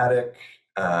thematic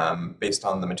based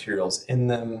on the materials in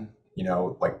them.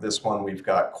 Like this one, we've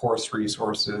got course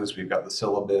resources, we've got the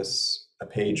syllabus, a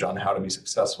page on how to be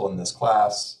successful in this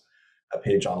class, a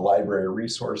page on library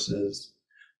resources.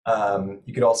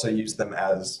 You could also use them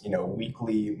as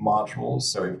weekly modules.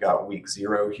 So we've got week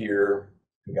 0 here.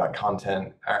 We've got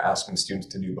content asking students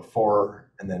to do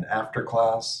before and then after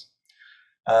class.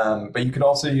 But you could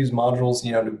also use modules,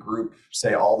 to group,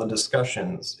 say, all the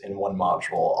discussions in one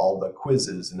module, all the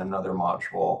quizzes in another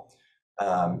module.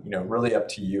 Really up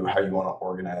to you how you want to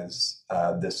organize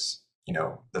this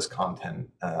content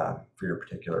for your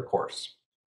particular course.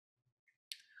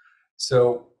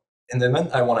 So in the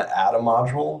event I want to add a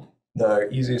module, the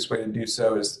easiest way to do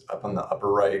so is up on the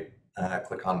upper right,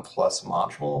 click on plus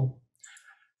module,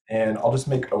 and I'll just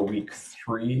make a week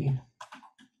 3.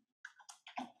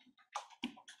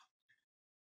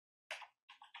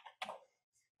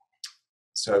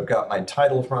 So I've got my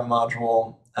title for my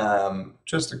module,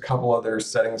 just a couple other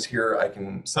settings here. I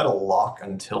can set a lock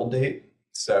until date.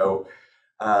 So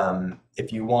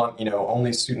if you want,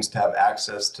 only students to have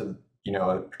access to,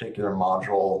 a particular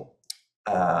module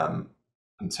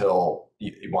until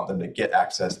you want them to get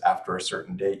access after a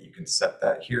certain date, you can set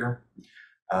that here.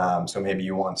 So maybe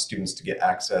you want students to get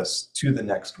access to the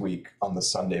next week on the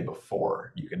Sunday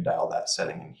before. You can dial that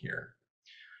setting in here.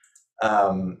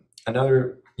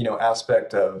 Another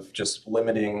aspect of just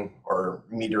limiting or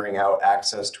metering out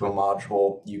access to a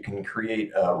module, you can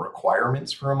create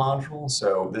requirements for a module.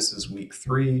 So this is week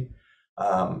 3.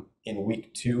 In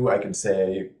week 2, I could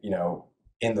say,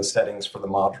 in the settings for the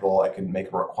module, I could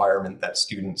make a requirement that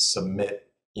students submit,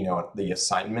 the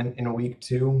assignment in week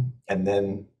 2, and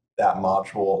then that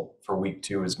module for week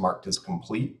 2 is marked as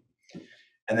complete.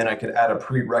 And then I could add a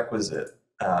prerequisite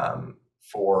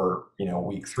for,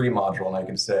 week 3 module, and I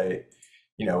could say,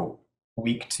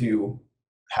 week 2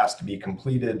 has to be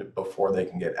completed before they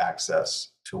can get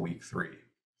access to week 3.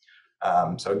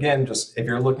 So again, just if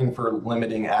you're looking for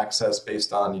limiting access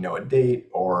based on, a date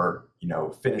or,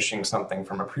 finishing something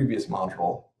from a previous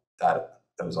module,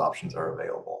 those options are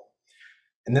available.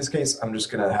 In this case, I'm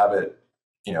just going to have it,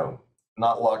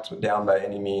 not locked down by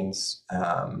any means.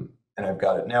 And I've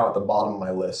got it now at the bottom of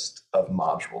my list of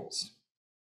modules.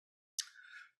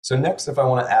 So next, if I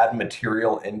want to add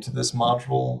material into this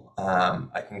module,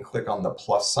 I can click on the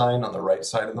plus sign on the right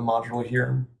side of the module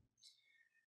here.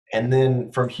 And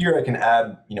then from here, I can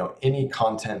add, any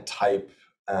content type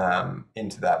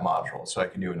into that module. So I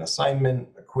can do an assignment,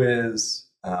 a quiz,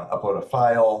 upload a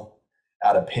file,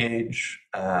 add a page,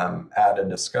 add a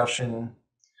discussion.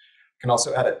 Can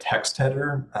also add a text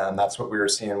header. That's what we were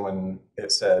seeing when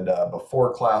it said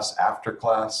before class, after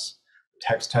class.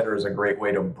 Text header is a great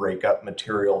way to break up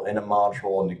material in a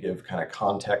module and to give kind of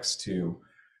context to,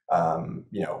 are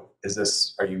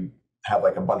you have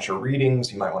like a bunch of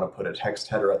readings? You might want to put a text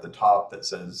header at the top that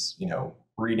says,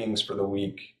 readings for the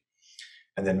week.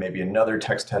 And then maybe another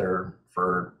text header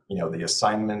for, the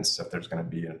assignments, if there's going to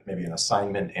be maybe an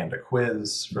assignment and a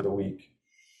quiz for the week.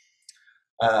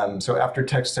 So after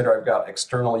text header, I've got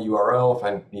external URL. If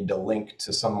I need to link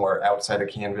to somewhere outside of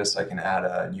Canvas, I can add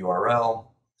a URL.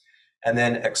 And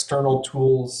then external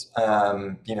tools,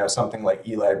 something like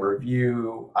eLive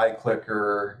Review,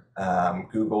 iClicker,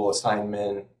 Google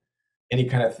Assignment, any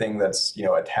kind of thing that's,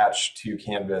 attached to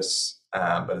Canvas,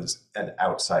 but is an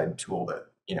outside tool that,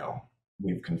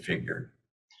 we've configured.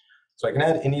 So I can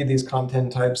add any of these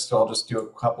content types. So I'll just do a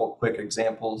couple quick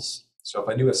examples. So if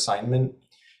I do assignment,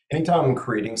 anytime I'm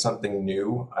creating something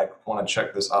new, I want to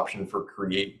check this option for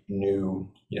create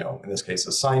new, in this case,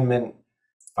 assignment.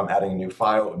 If I'm adding a new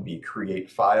file, it would be create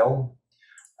file.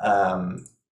 But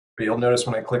you'll notice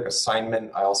when I click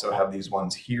assignment, I also have these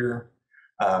ones here.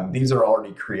 These are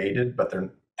already created, but they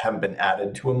haven't been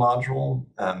added to a module.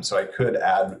 So I could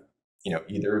add,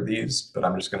 either of these, but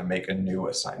I'm just going to make a new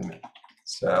assignment.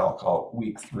 So I'll call it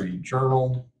week 3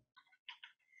 journal.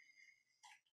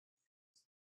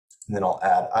 And then I'll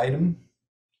add item.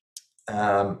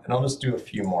 And I'll just do a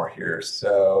few more here.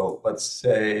 So let's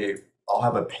say I'll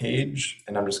have a page,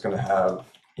 and I'm just going to have,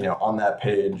 on that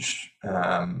page,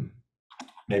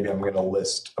 maybe I'm going to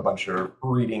list a bunch of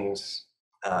readings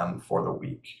for the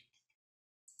week.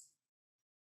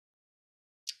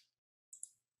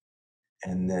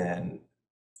 And then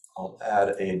I'll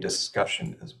add a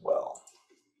discussion as well.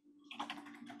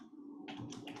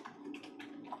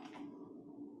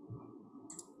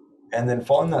 And then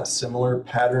following that similar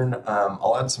pattern,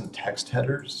 I'll add some text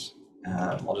headers.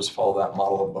 I'll just follow that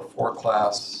model of before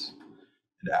class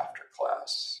and after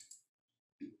class.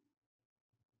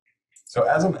 So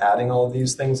as I'm adding all of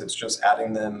these things, it's just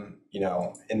adding them,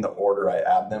 in the order I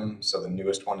add them. So the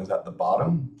newest one is at the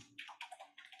bottom.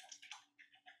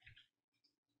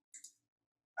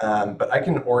 But I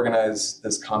can organize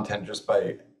this content just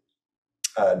by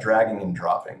dragging and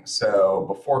dropping. So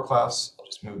before class, I'll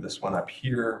just move this one up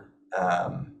here.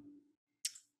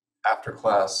 After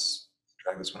class,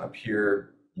 drag this one up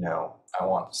here. I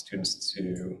want students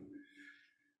to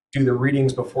do the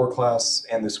readings before class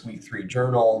and this week 3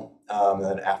 journal. And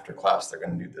then after class, they're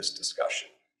going to do this discussion.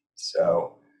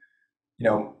 So,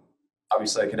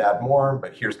 obviously I could add more,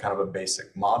 but here's kind of a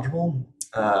basic module.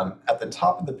 At the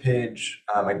top of the page,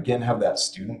 I again have that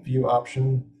student view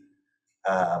option.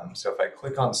 So if I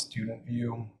click on student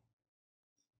view,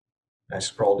 and I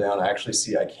scroll down, I actually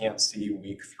see I can't see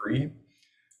week 3.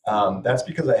 That's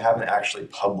because I haven't actually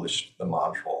published the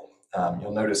module.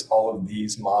 You'll notice all of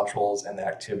these modules and the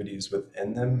activities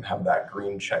within them have that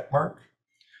green check mark.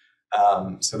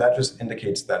 So that just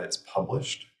indicates that it's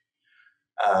published.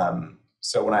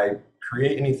 So when I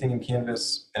create anything in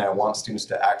Canvas and I want students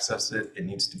to access it, it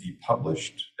needs to be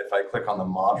published. If I click on the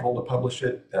module to publish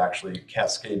it, it actually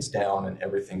cascades down and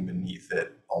everything beneath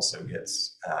it also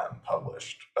gets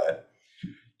published. But,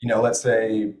 let's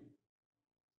say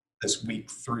this week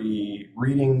 3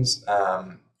 readings,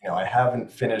 I haven't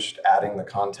finished adding the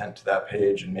content to that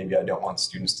page and maybe I don't want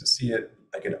students to see it.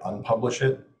 I could unpublish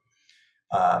it.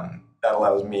 That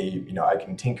allows me, I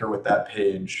can tinker with that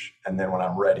page and then when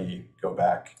I'm ready, go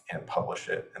back and publish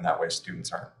it. And that way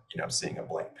students aren't, seeing a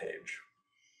blank page.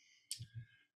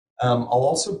 I'll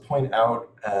also point out,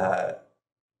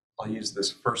 I'll use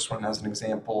this first one as an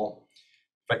example.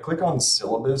 If I click on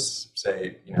syllabus,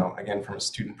 say, again, from a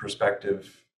student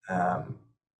perspective,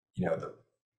 the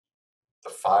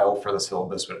file for the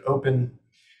syllabus would open.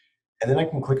 And then I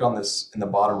can click on this in the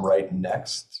bottom right,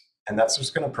 next, and that's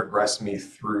just going to progress me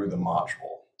through the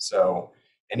module. So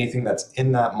anything that's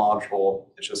in that module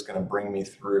is just going to bring me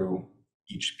through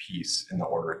each piece in the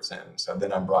order it's in. So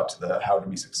then I'm brought to the How to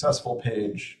Be Successful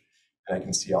page, and I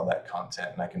can see all that content,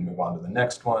 and I can move on to the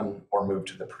next one or move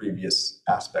to the previous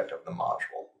aspect of the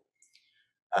module.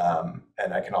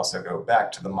 And I can also go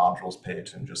back to the modules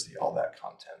page and just see all that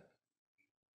content.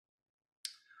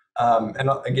 And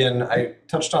again, I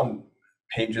touched on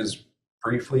pages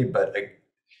briefly, but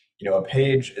a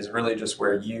page is really just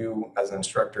where you as an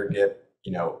instructor get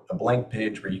a blank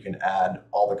page where you can add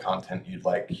all the content you'd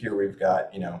like. Here we've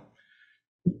got a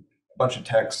bunch of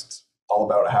text all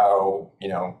about how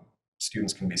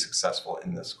students can be successful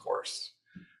in this course.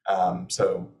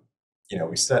 So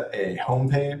we set a home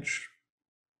page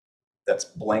that's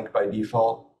blank by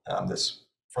default, this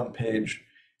front page,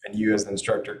 and you as the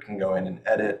instructor can go in and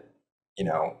edit.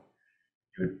 You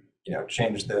would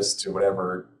change this to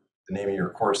whatever the name of your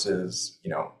course is,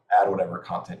 add whatever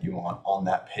content you want on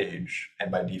that page, and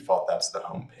by default that's the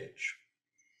home page.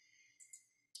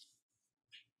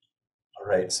 All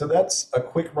right, so that's a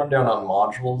quick rundown on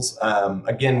modules.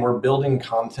 Again, we're building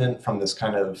content from this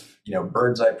kind of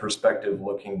bird's eye perspective,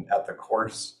 looking at the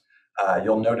course.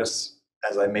 You'll notice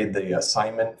as I made the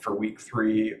assignment for week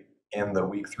 3 and the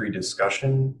week 3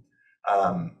 discussion,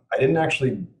 I didn't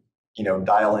actually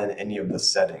dial in any of the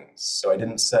settings. So I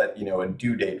didn't set a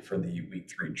due date for the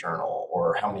week 3 journal,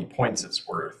 or how many points it's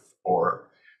worth, or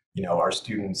our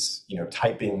students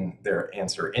typing their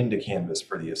answer into Canvas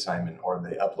for the assignment, or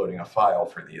they uploading a file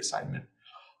for the assignment.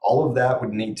 All of that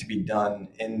would need to be done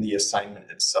in the assignment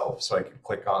itself. So I could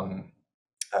click on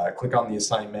the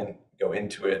assignment, go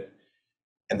into it,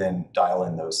 and then dial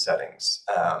in those settings.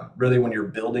 Really, when you're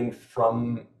building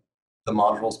from the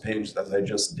modules page, as I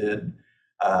just did,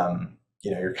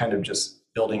 you're kind of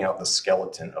just building out the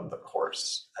skeleton of the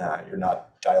course. You're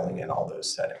not dialing in all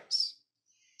those settings.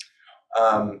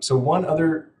 So one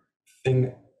other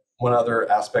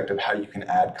aspect of how you can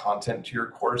add content to your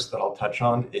course that I'll touch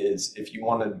on is if you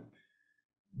want to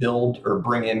build or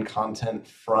bring in content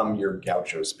from your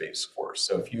GauchoSpace course.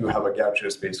 So if you have a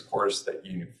GauchoSpace course that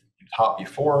you've taught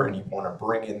before and you want to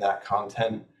bring in that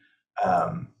content,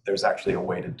 there's actually a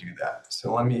way to do that.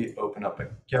 So let me open up a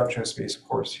GauchoSpace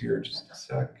course here, just a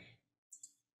sec.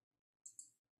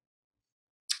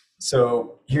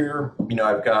 So here,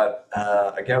 I've got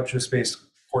a GauchoSpace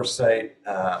course site.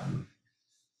 I've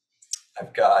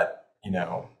got,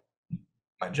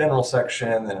 my general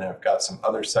section, then I've got some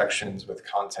other sections with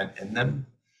content in them.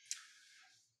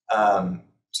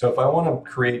 So if I want to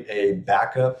create a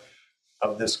backup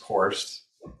of this course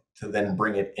to then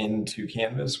bring it into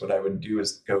Canvas, what I would do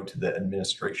is go to the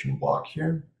administration block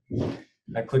here.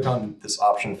 And I click on this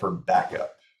option for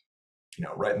backup,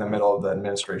 right in the middle of the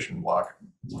administration block,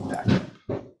 backup.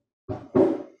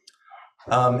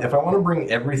 If I want to bring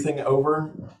everything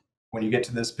over, when you get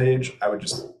to this page, I would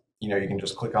just, you can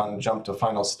just click on jump to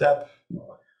final step.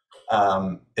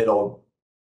 It'll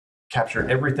capture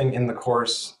everything in the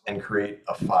course and create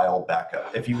a file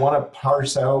backup. If you want to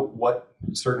parse out what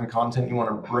certain content you want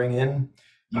to bring in,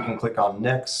 you can click on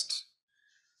next,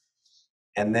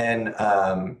 and then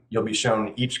you'll be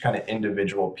shown each kind of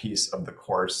individual piece of the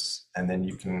course, and then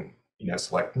you can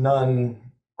select none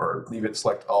or leave it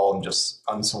select all and just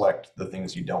unselect the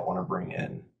things you don't want to bring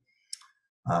in,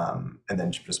 and then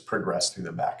just progress through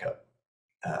the backup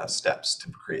steps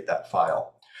to create that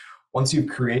file. Once you've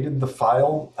created the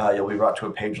file, you'll be brought to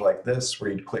a page like this where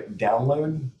you click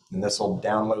download, and this will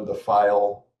download the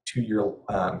file to your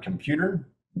computer.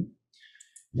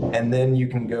 And then you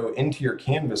can go into your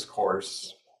Canvas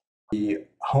course. The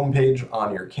homepage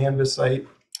on your Canvas site,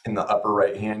 in the upper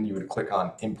right hand, you would click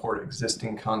on import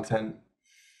existing content.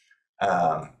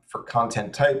 For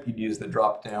content type, you'd use the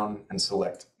drop down and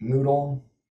select Moodle.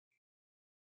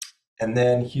 And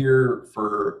then here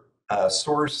for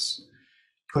source,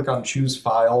 click on choose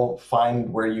file,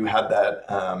 find where you had that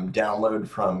download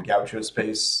from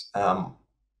GauchoSpace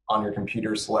on your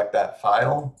computer, select that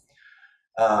file.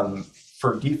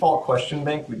 For default question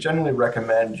bank, we generally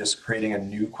recommend just creating a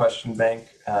new question bank.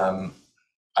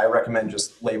 I recommend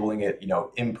just labeling it,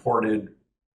 imported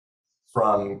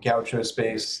from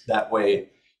GauchoSpace. That way,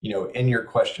 in your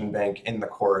question bank in the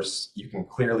course, you can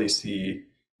clearly see,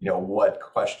 what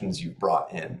questions you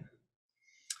brought in.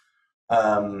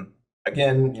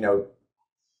 Again,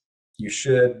 you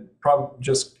should probably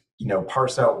just,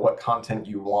 parse out what content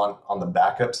you want on the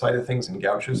backup side of things in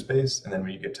GauchoSpace. And then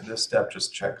when you get to this step,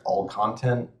 just check all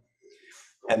content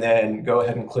and then go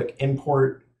ahead and click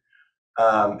import.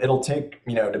 It'll take,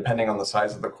 depending on the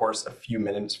size of the course, a few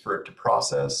minutes for it to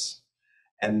process.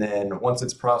 And then once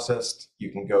it's processed,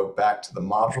 you can go back to the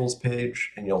modules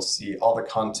page and you'll see all the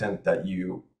content that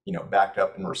you backed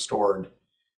up and restored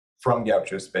from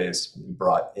GauchoSpace will be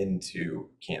brought into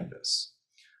Canvas.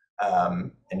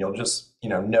 And you'll just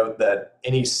note that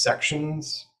any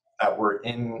sections that were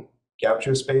in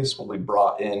GauchoSpace will be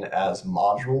brought in as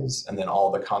modules, and then all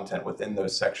the content within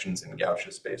those sections in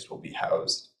GauchoSpace will be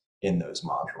housed in those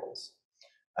modules.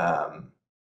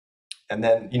 And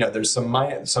then there's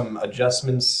some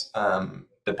adjustments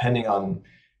depending on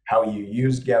how you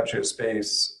use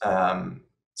GauchoSpace.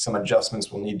 Some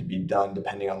adjustments will need to be done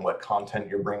depending on what content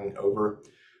you're bringing over.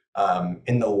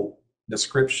 In the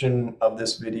description of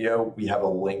this video, we have a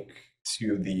link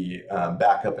to the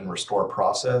backup and restore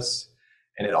process,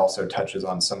 and it also touches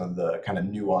on some of the kind of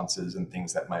nuances and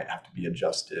things that might have to be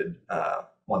adjusted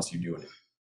once you do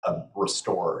a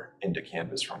restore into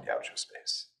Canvas from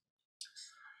GauchoSpace.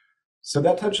 So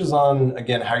that touches on,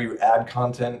 again, how you add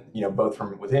content, both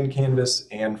from within Canvas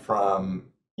and from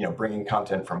bringing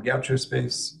content from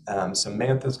GauchoSpace.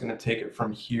 Samantha's going to take it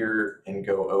from here and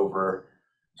go over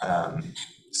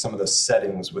some of the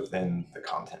settings within the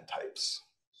content types.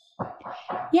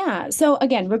 Yeah. So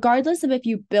again, regardless of if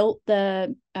you built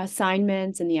the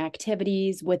assignments and the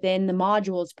activities within the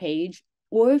modules page,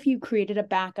 or if you created a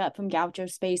backup from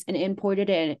GauchoSpace and imported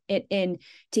it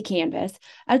into Canvas,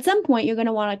 at some point you're going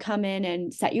to want to come in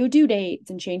and set your due dates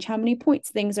and change how many points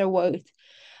things are worth.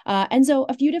 And so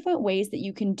a few different ways that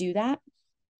you can do that.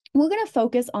 We're going to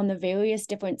focus on the various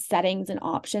different settings and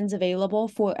options available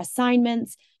for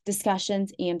assignments,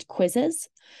 discussions, and quizzes.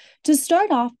 To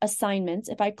start off assignments,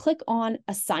 if I click on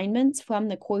assignments from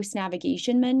the course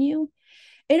navigation menu,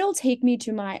 it'll take me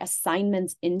to my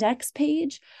assignments index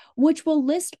page, which will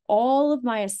list all of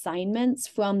my assignments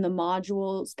from the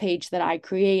modules page that I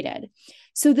created.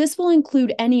 So this will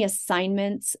include any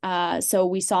assignments. So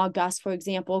we saw Gus, for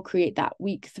example, create that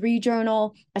week 3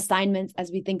 journal, assignments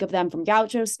as we think of them from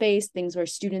GauchoSpace, things where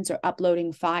students are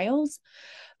uploading files.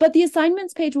 But the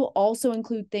assignments page will also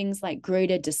include things like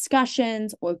graded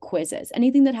discussions or quizzes.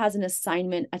 Anything that has an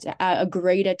assignment, a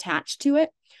grade attached to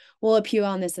it, will appear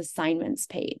on this assignments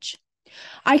page.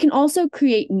 I can also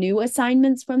create new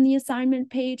assignments from the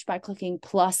assignment page by clicking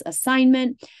plus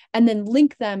assignment and then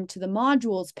link them to the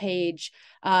modules page,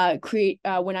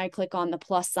 when I click on the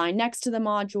plus sign next to the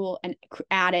module and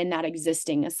add in that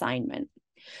existing assignment.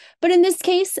 But in this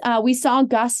case, we saw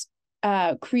Gus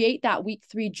create that week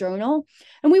 3 journal,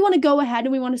 and we want to go ahead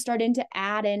and we want to start to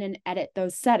add in and edit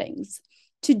those settings.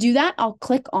 To do that, I'll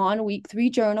click on week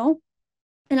 3 journal,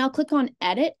 and I'll click on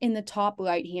edit in the top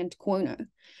right-hand corner.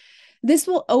 This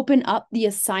will open up the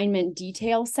assignment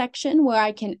details section where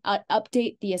I can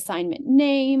update the assignment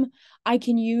name. I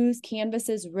can use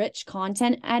Canvas's rich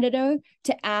content editor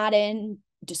to add in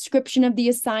description of the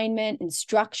assignment,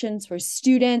 instructions for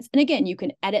students. And again, you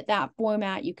can edit that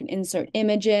format. You can insert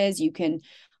images. You can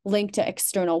link to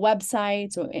external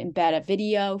websites or embed a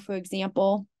video, for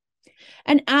example.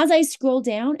 And as I scroll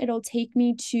down, it'll take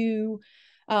me to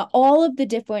all of the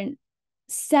different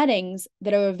settings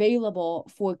that are available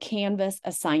for Canvas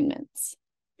assignments.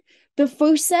 The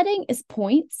first setting is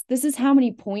points. This is how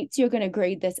many points you're going to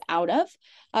grade this out of.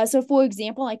 So for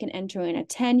example, I can enter in a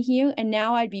 10 here, and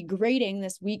now I'd be grading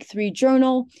this week 3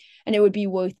 journal, and it would be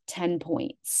worth 10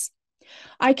 points.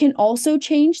 I can also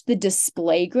change the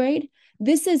display grade.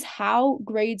 This is how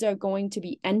grades are going to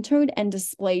be entered and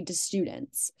displayed to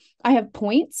students. I have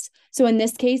points. So in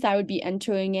this case, I would be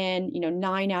entering in,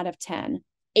 9 out of 10.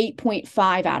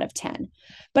 8.5 out of 10.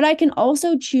 But I can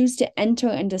also choose to enter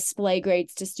and display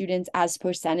grades to students as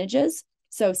percentages.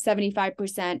 So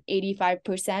 75%,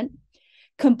 85%,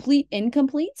 complete,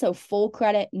 incomplete. So full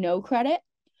credit, no credit.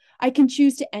 I can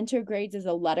choose to enter grades as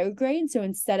a letter grade. So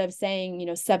instead of saying,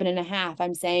 7.5,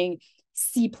 I'm saying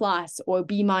C+ or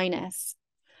B-.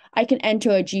 I can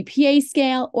enter a GPA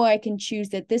scale, or I can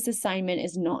choose that this assignment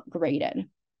is not graded.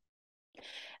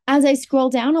 As I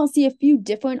scroll down, I'll see a few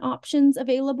different options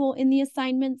available in the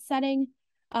assignment setting.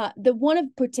 The one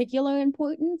of particular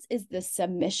importance is the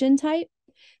submission type.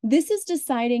 This is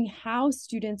deciding how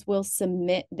students will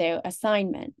submit their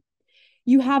assignment.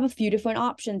 You have a few different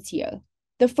options here.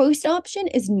 The first option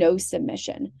is no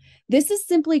submission. This is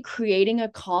simply creating a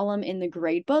column in the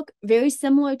gradebook, very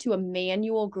similar to a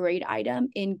manual grade item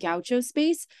in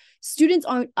GauchoSpace. Students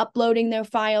aren't uploading their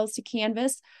files to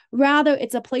Canvas. Rather,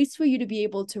 it's a place for you to be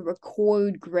able to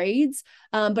record grades,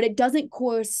 but it doesn't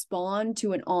correspond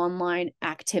to an online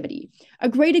activity. A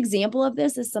great example of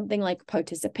this is something like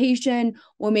participation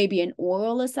or maybe an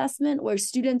oral assessment where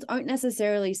students aren't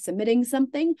necessarily submitting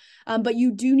something, but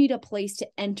you do need a place to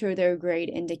enter their grade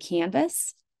into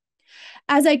Canvas.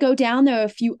 As I go down, there are a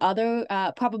few other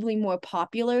probably more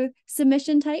popular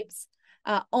submission types.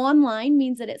 Online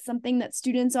means that it's something that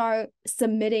students are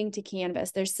submitting to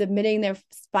Canvas. They're submitting their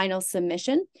final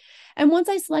submission. And once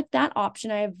I select that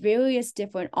option, I have various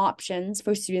different options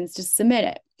for students to submit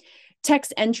it.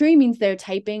 Text entry means they're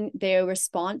typing their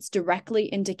response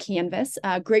directly into Canvas,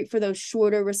 great for those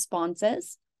shorter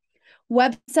responses.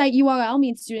 Website URL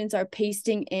means students are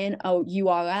pasting in a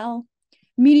URL.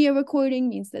 Media recording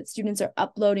means that students are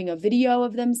uploading a video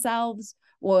of themselves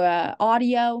or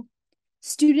audio.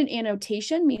 Student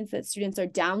annotation means that students are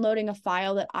downloading a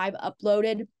file that I've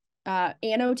uploaded,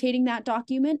 annotating that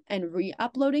document and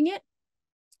re-uploading it.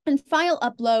 And file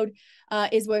upload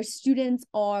is where students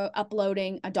are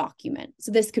uploading a document.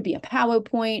 So this could be a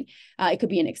PowerPoint, it could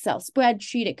be an Excel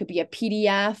spreadsheet, it could be a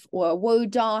PDF or a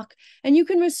Word doc, and you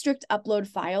can restrict upload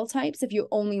file types if you're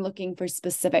only looking for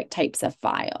specific types of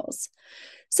files.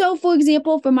 So for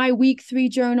example, for my week 3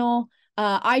 journal,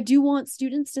 I do want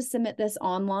students to submit this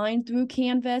online through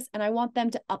Canvas, and I want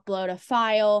them to upload a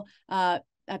file, a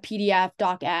PDF,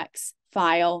 docx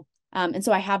file, and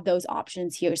so I have those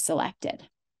options here selected.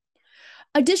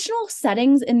 Additional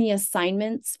settings in the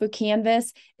assignments for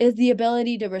Canvas is the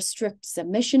ability to restrict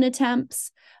submission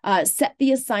attempts, set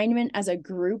the assignment as a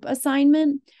group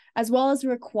assignment, as well as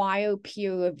require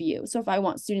peer review. So if I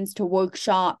want students to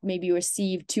workshop, maybe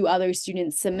receive 2 other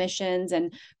students' submissions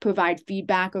and provide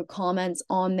feedback or comments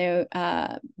on their,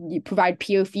 provide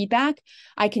peer feedback,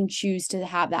 I can choose to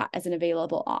have that as an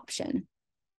available option.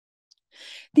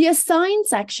 The assign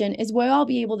section is where I'll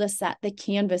be able to set the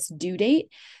Canvas due date.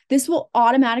 This will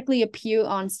automatically appear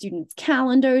on students'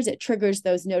 calendars. It triggers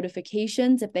those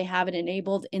notifications if they have it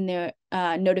enabled in their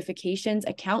notifications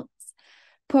accounts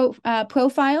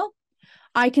profile.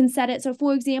 I can set it. So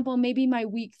for example, maybe my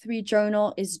week 3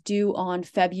 journal is due on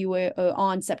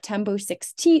September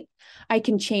 16th. I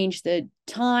can change the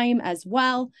time as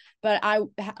well, but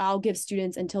I'll give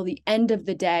students until the end of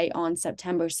the day on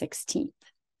September 16th.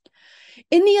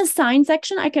 In the assign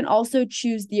section, I can also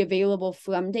choose the available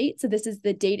from date. So this is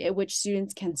the date at which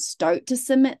students can start to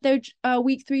submit their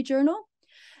week 3 journal.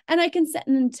 And I can set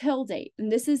an until date.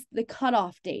 And this is the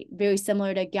cutoff date, very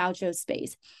similar to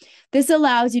GauchoSpace. This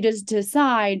allows you to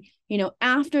decide,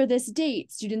 after this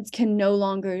date, students can no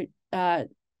longer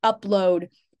upload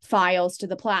files to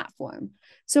the platform.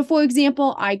 So for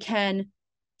example, I can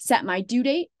set my due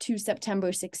date to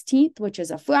September 16th, which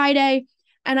is a Friday,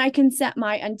 and I can set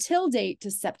my until date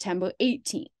to September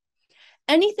 18th.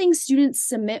 Anything students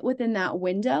submit within that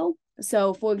window,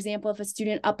 so for example, if a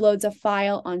student uploads a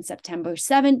file on September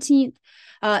 17th,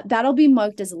 that'll be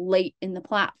marked as late in the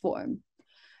platform.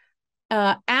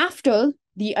 After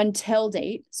the until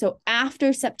date, so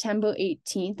after September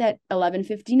 18th at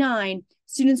 11:59,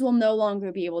 students will no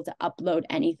longer be able to upload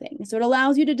anything. So it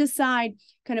allows you to decide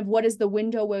kind of what is the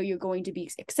window where you're going to be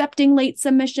accepting late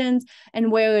submissions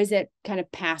and where is it kind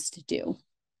of past due.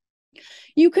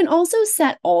 You can also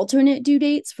set alternate due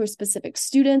dates for specific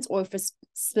students or for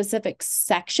specific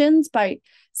sections by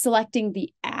selecting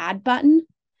the add button.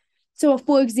 So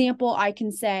for example, I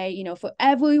can say, for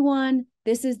everyone,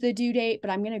 this is the due date,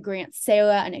 but I'm going to grant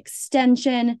Sarah an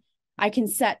extension. I can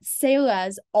set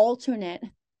Sarah's alternate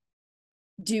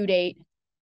due date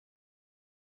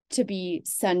to be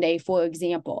Sunday, for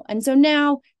example. And so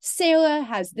now Sarah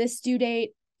has this due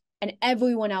date and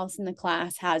everyone else in the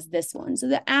class has this one. So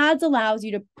the adds allows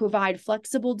you to provide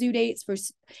flexible due dates for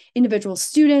individual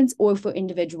students or for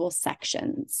individual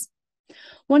sections.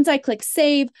 Once I click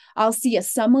save, I'll see a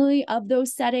summary of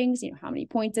those settings, how many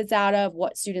points it's out of,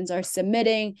 what students are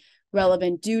submitting,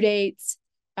 relevant due dates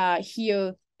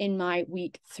here in my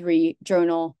week 3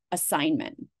 journal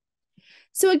assignment.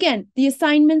 So again, the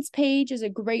assignments page is a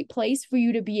great place for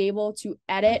you to be able to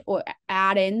edit or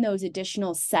add in those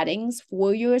additional settings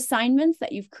for your assignments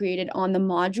that you've created on the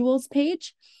modules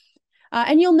page.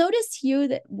 And you'll notice here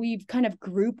that we've kind of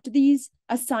grouped these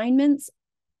assignments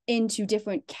into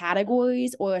different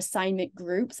categories or assignment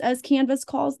groups, as Canvas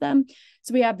calls them.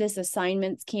 So we have this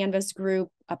assignments Canvas group,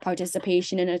 a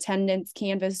participation and attendance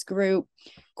Canvas group,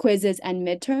 quizzes and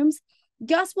midterms.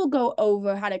 Gus will go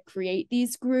over how to create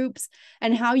these groups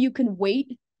and how you can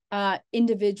weight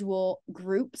individual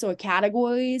groups or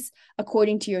categories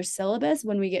according to your syllabus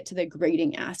when we get to the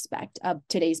grading aspect of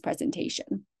today's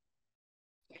presentation.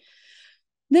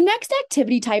 The next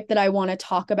activity type that I want to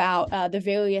talk about, the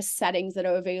various settings that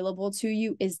are available to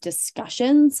you, is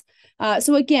discussions.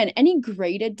 So again, any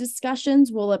graded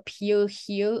discussions will appear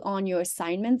here on your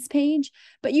assignments page,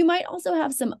 but you might also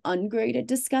have some ungraded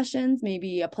discussions,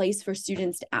 maybe a place for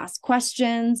students to ask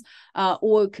questions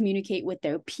or communicate with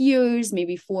their peers,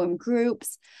 maybe form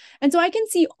groups. And so I can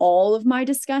see all of my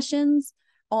discussions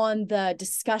on the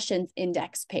discussions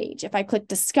index page. If I click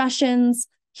discussions,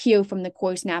 here from the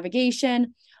course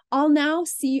navigation, I'll now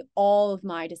see all of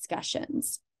my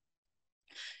discussions.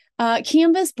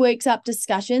 Canvas breaks up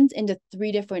discussions into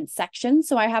 3 different sections.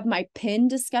 So I have my pinned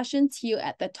discussions here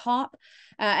at the top,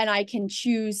 and I can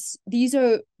choose, these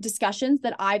are discussions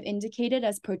that I've indicated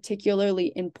as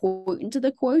particularly important to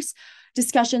the course,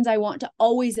 discussions I want to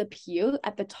always appear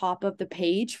at the top of the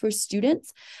page for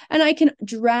students. And I can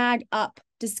drag up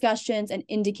discussions and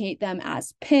indicate them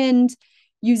as pinned.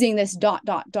 Using this ...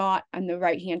 on the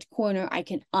right-hand corner, I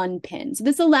can unpin. So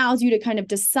this allows you to kind of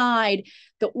decide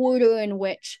the order in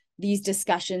which these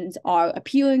discussions are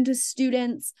appealing to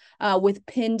students, with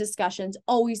pinned discussions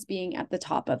always being at the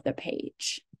top of the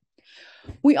page.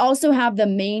 We also have the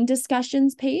main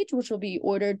discussions page, which will be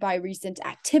ordered by recent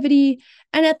activity.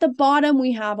 And at the bottom,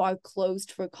 we have our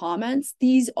closed for comments.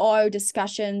 These are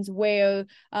discussions where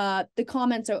the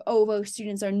comments are over,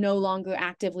 students are no longer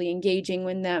actively engaging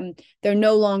with them, they're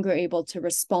no longer able to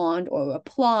respond or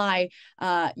reply.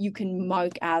 You can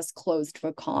mark as closed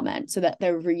for comment so that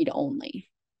they're read only.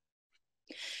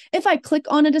 If I click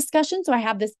on a discussion, so I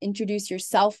have this introduce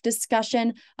yourself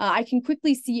discussion, I can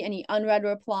quickly see any unread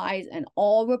replies and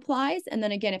all replies. And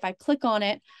then again, if I click on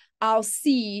it, I'll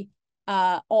see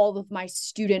all of my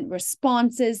student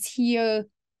responses here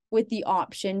with the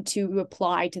option to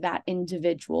reply to that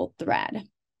individual thread.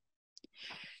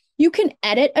 You can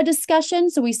edit a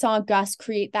discussion. So we saw Gus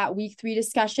create that week 3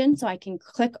 discussion. So I can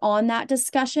click on that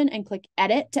discussion and click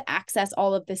edit to access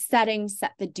all of the settings,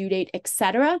 set the due date,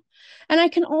 etc. And I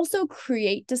can also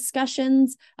create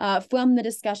discussions from the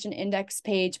discussion index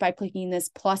page by clicking this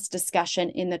plus discussion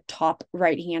in the top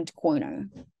right-hand corner.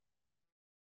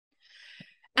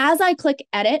 As I click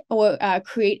edit or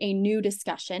create a new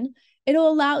discussion,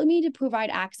 it'll allow me to provide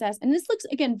access. And this looks,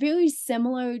 again, very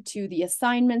similar to the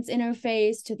assignments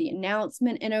interface, to the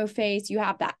announcement interface. You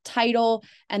have that title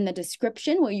and the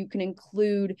description where you can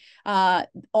include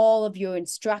all of your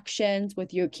instructions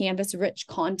with your Canvas rich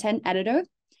content editor.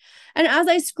 And as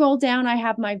I scroll down, I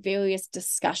have my various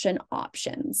discussion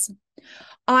options.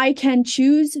 I can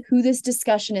choose who this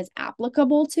discussion is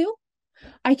applicable to.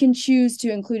 I can choose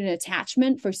to include an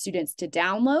attachment for students to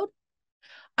download.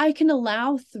 I can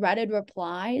allow threaded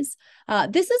replies.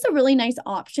 This is a really nice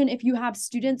option if you have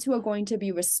students who are going to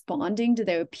be responding to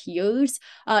their peers.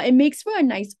 It makes for a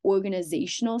nice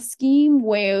organizational scheme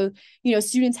where,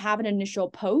 students have an initial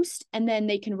post and then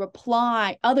they can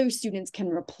reply, other students can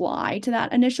reply to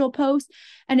that initial post,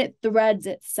 and it threads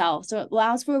itself. So it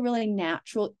allows for a really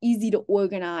natural, easy to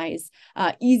organize,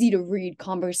 easy to read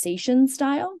conversation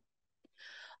style.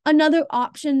 Another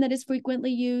option that is frequently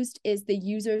used is the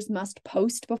users must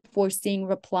post before seeing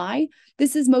reply.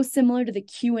 This is most similar to the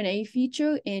Q&A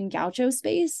feature in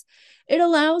GauchoSpace. It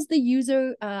allows the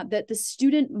user that the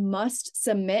student must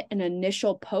submit an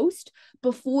initial post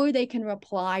before they can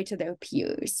reply to their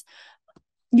peers.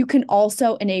 You can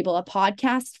also enable a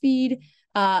podcast feed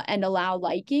and allow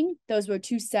liking. Those were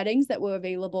 2 settings that were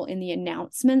available in the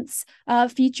announcements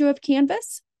feature of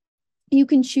Canvas. You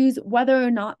can choose whether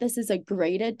or not this is a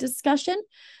graded discussion.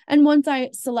 And once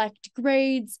I select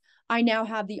grades, I now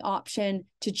have the option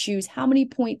to choose how many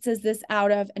points is this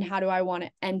out of and how do I want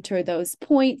to enter those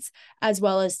points, as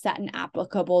well as set an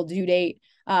applicable due date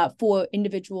for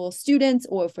individual students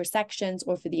or for sections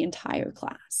or for the entire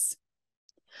class.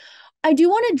 I do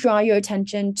want to draw your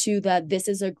attention to the this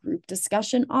is a group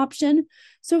discussion option.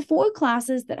 So for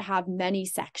classes that have many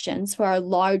sections, for our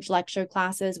large lecture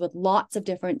classes with lots of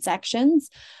different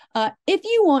sections, if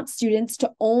you want students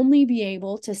to only be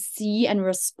able to see and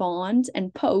respond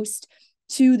and post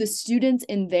to the students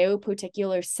in their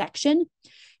particular section,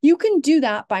 you can do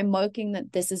that by marking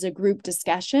that this is a group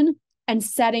discussion and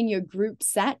setting your group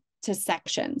set to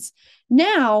sections.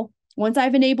 Now, once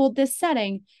I've enabled this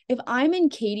setting, if I'm in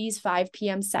Katie's 5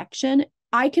 p.m. section,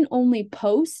 I can only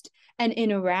post and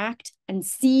interact and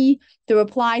see the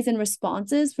replies and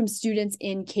responses from students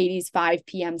in Katie's 5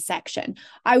 p.m. section.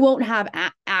 I won't have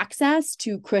access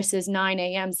to Chris's 9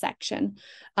 a.m. section.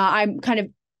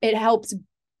 It helps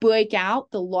break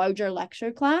out the larger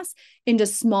lecture class into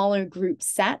smaller group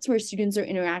sets where students are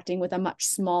interacting with a much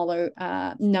smaller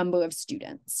number of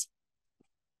students.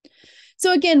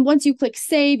 So again, once you click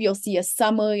save, you'll see a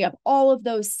summary of all of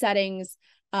those settings.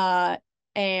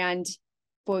 And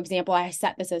for example, I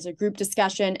set this as a group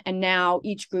discussion, and now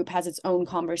each group has its own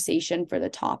conversation for the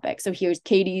topic. So here's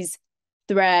Katie's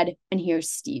thread, and here's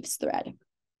Steve's thread.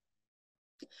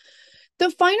 The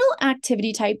final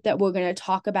activity type that we're going to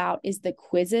talk about is the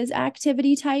quizzes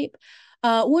activity type.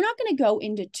 We're not going to go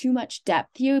into too much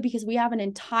depth here because we have an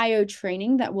entire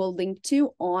training that we'll link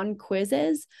to on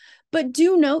quizzes. But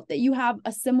do note that you have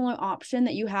a similar option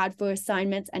that you had for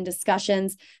assignments and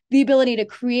discussions, the ability to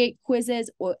create quizzes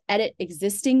or edit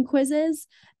existing quizzes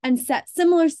and set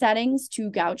similar settings to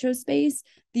Gaucho Space,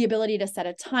 the ability to set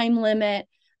a time limit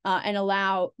and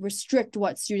restrict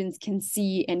what students can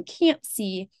see and can't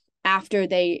see after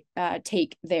they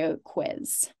take their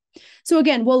quiz. So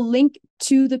again, we'll link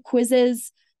to the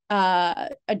quizzes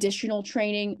additional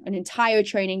training, an entire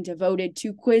training devoted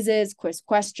to quizzes, quiz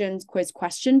questions, quiz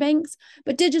question banks,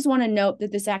 but did just want to note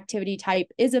that this activity type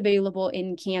is available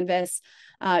in Canvas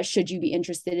should you be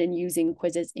interested in using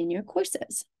quizzes in your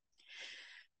courses.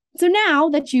 So now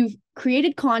that you've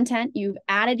created content, you've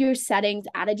added your settings,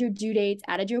 added your due dates,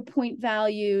 added your point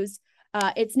values,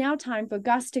 it's now time for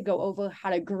Gus to go over how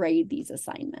to grade these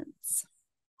assignments.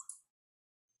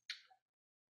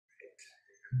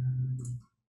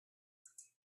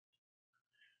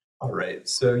 All right,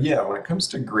 so yeah, when it comes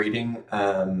to grading,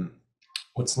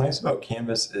 what's nice about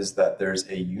Canvas is that there's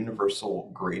a universal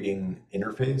grading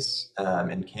interface.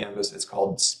 In Canvas, it's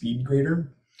called SpeedGrader.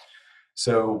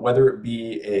 So whether it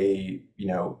be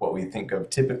what we think of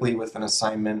typically with an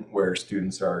assignment where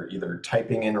students are either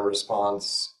typing in a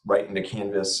response right into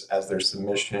Canvas as their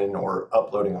submission or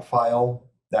uploading a file,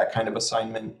 that kind of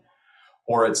assignment,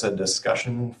 or it's a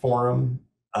discussion forum,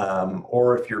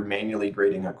 or if you're manually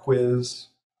grading a quiz,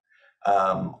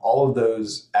 all of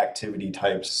those activity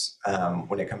types,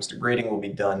 when it comes to grading, will be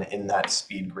done in that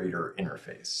SpeedGrader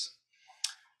interface.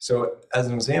 So as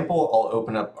an example, I'll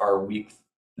open up our week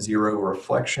 0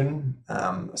 reflection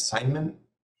assignment.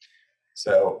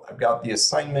 So I've got the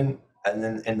assignment, and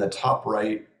then in the top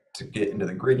right, to get into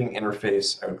the grading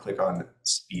interface, I would click on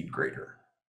SpeedGrader.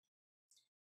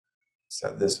 So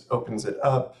this opens it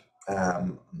up.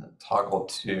 I'm going to toggle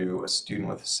to a student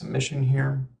with a submission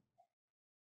here.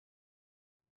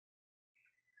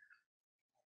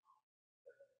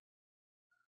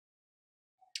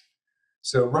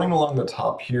 So running along the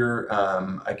top here,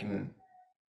 I can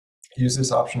use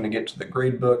this option to get to the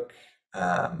gradebook.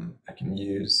 I can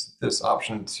use this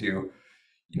option to,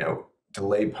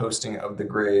 delay posting of the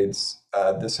grades.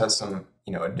 This has some,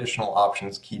 additional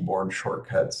options, keyboard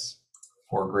shortcuts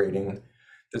for grading.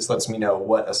 This lets me know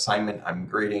what assignment I'm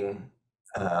grading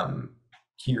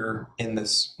here in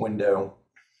this window.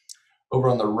 Over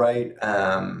on the right,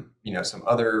 some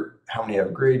other, how many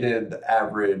I've graded, the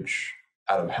average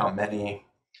out of how many.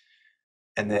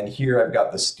 And then here I've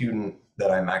got the student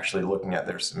that I'm actually looking at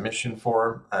their submission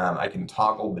for. I can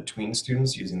toggle between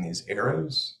students using these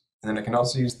arrows. And then I can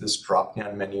also use this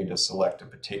drop-down menu to select a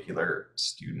particular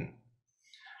student.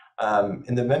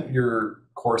 In the event your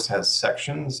course has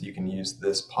sections, you can use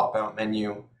this pop-out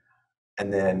menu.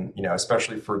 And then,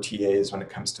 especially for TAs, when it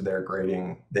comes to their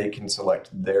grading, they can select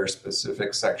their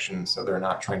specific section, so they're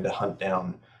not trying to hunt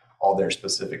down all their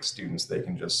specific students. They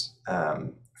can just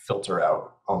filter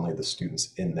out only the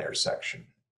students in their section.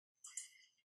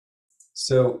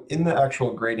 So in the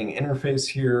actual grading interface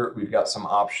here, we've got some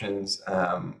options.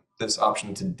 This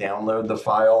option to download the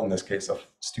file, in this case, a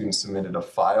student submitted a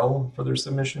file for their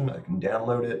submission. I can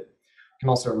download it. I can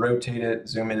also rotate it,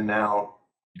 zoom in and out,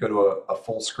 go to a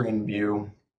full screen view,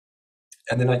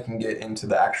 and then I can get into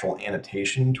the actual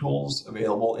annotation tools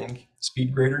available in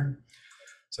SpeedGrader.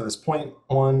 So this point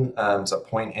one is a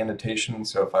point annotation.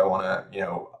 So if I want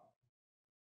to,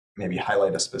 maybe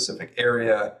highlight a specific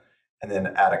area and then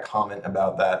add a comment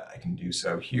about that, I can do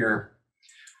so here.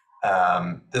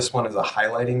 This one is a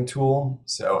highlighting tool.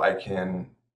 So I can,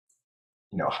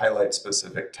 highlight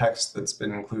specific text that's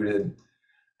been included.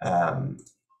 Can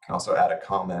also add a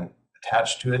comment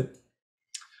attached to it.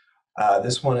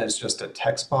 This one is just a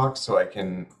text box. So I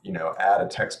can, add a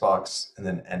text box and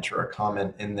then enter a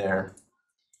comment in there.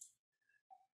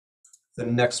 The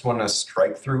next one is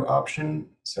strike through option.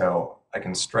 So I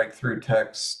can strike through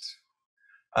text.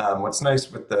 What's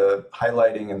nice with the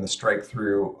highlighting and the strike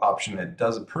through option, it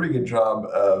does a pretty good job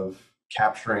of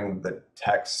capturing the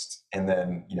text and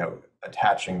then,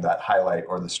 attaching that highlight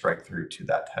or the strike through to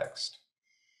that text.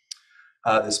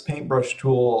 This paintbrush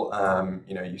tool,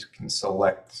 you can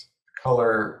select a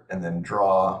color, and then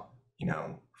draw,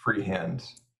 freehand,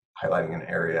 highlighting an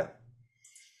area.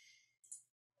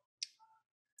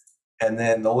 And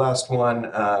then the last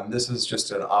one, this is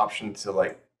just an option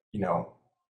to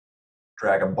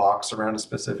drag a box around a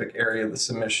specific area of the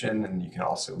submission, and you can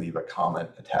also leave a comment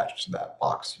attached to that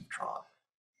box you've drawn.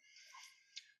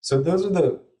 So those are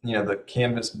the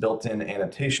Canvas built-in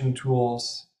annotation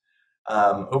tools.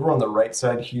 Over on the right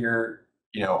side here,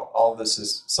 all of this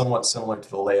is somewhat similar to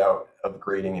the layout of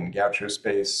grading in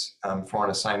GauchoSpace for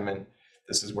an assignment.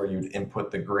 This is where you'd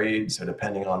input the grade. So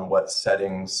depending on what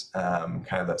settings kind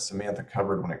of that Samantha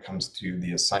covered when it comes to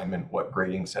the assignment, what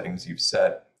grading settings you've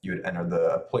set, you would enter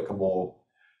the applicable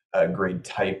grade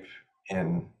type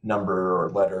and number or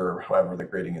letter, or however the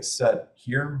grading is set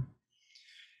here.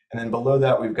 And then below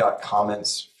that, we've got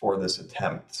comments for this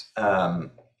attempt.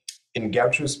 In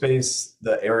GauchoSpace,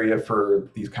 the area for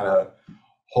these kind of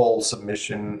whole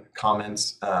submission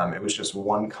comments, it was just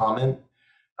one comment.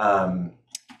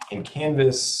 In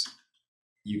Canvas,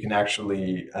 you can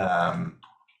actually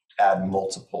add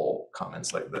multiple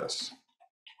comments like this.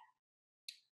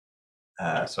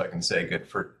 So I can say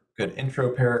good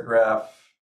intro paragraph,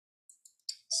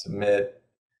 submit,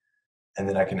 and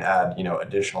then I can add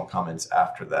additional comments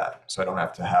after that. So I don't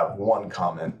have to have one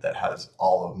comment that has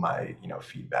all of my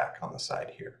feedback on the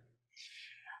side here.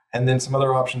 And then some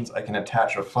other options, I can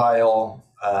attach a file,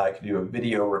 I can do a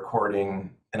video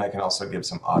recording, and I can also give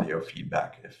some audio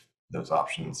feedback if those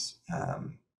options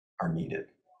are needed.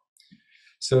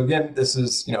 So again, this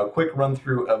is a quick run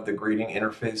through of the grading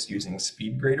interface using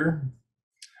SpeedGrader.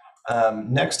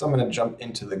 Next, I'm going to jump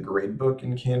into the gradebook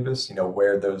in Canvas,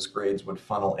 where those grades would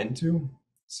funnel into.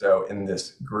 So in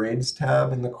this grades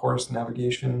tab in the course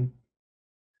navigation,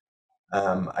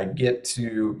 I get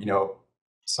to,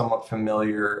 somewhat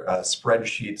familiar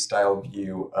spreadsheet style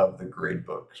view of the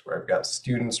gradebook, where I've got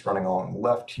students running along the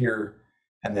left here,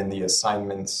 and then the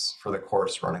assignments for the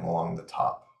course running along the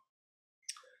top.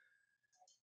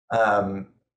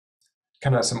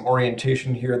 Kind of some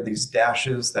orientation here, these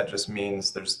dashes, that just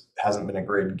means hasn't been a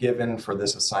grade given for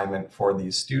this assignment for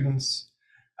these students.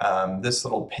 This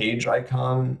little page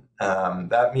icon,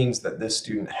 that means that this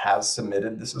student has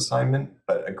submitted this assignment,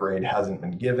 but a grade hasn't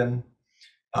been given.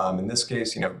 In this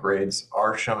case, grades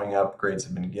are showing up, grades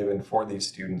have been given for these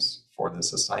students for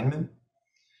this assignment.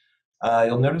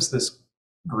 You'll notice this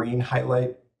green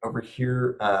highlight over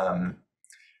here.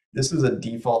 This is a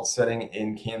default setting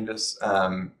in Canvas.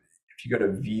 If you go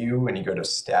to View and you go to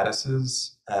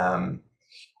Statuses,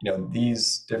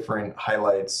 these different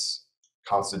highlights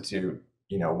constitute,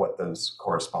 what those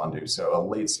correspond to. So a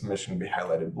late submission would be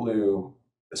highlighted blue,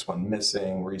 this one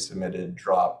missing, resubmitted,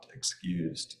 dropped,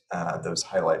 excused. Those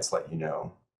highlights let you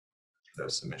know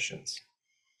those submissions.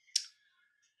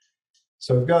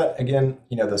 So I've got, again,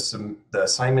 the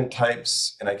assignment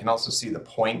types, and I can also see the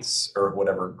points or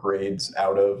whatever grades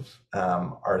out of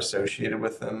are associated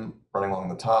with them running along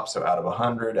the top. So out of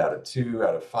 100, out of 2,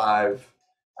 out of 5,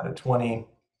 out of 20.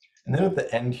 And then at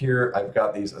the end here, I've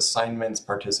got these assignments,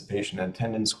 participation and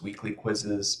attendance, weekly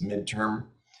quizzes, midterm.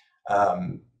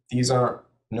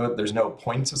 There's no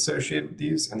points associated with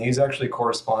these, and these actually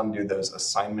correspond to those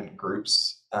assignment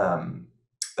groups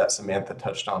that Samantha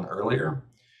touched on earlier.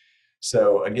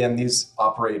 So again, these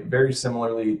operate very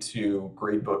similarly to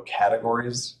gradebook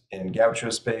categories in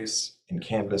GauchoSpace. In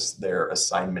Canvas, they're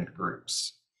assignment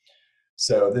groups.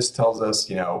 So this tells us,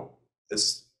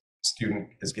 this student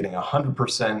is getting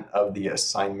 100% of the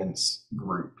assignments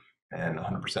group and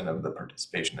 100% of the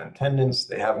participation and attendance.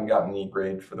 They haven't gotten any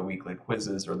grade for the weekly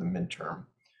quizzes or the midterm,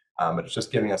 but it's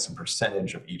just giving us a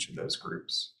percentage of each of those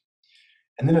groups.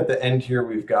 And then at the end here,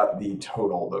 we've got the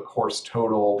total, the course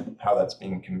total, how that's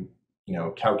being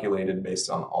calculated based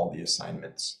on all the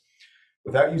assignments.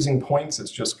 Without using points,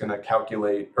 it's just going to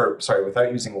calculate,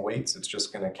 without using weights, it's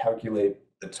just going to calculate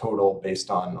the total based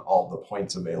on all the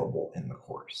points available in the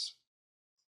course.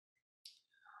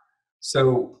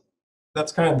 So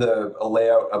that's kind of a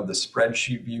layout of the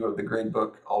spreadsheet view of the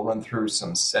gradebook. I'll run through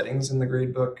some settings in the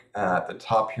gradebook. At the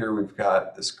top here, we've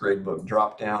got this gradebook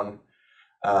dropdown.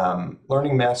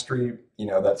 Learning mastery,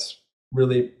 that's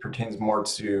really pertains more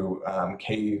to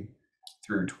K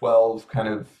through 12 kind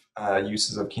of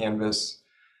uses of Canvas.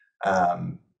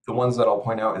 The ones that I'll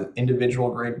point out is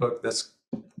individual gradebook. This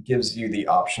gives you the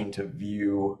option to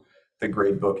view the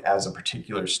gradebook as a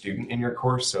particular student in your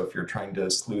course. So if you're trying to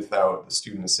sleuth out the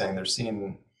student is saying they're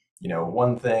seeing,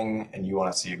 one thing and you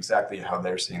want to see exactly how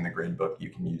they're seeing the gradebook, you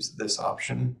can use this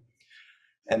option.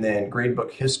 And then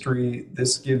gradebook history,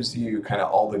 this gives you kind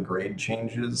of all the grade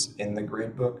changes in the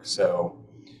gradebook. So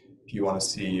if you want to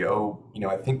see,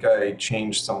 I think I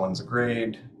changed someone's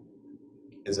grade,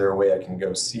 is there a way I can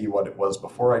go see what it was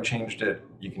before I changed it?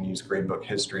 You can use gradebook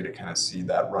history to kind of see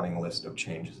that running list of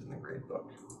changes in the gradebook.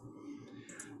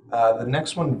 The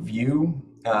next one, view.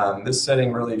 This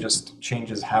setting really just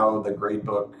changes how the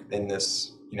gradebook in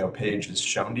this page is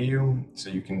shown to you. So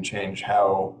you can change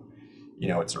how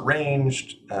it's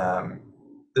arranged.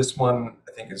 This one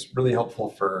I think is really helpful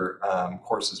for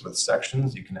courses with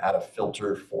sections. You can add a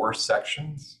filter for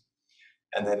sections.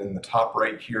 And then in the top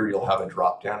right here, you'll have a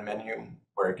drop-down menu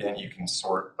where again, you can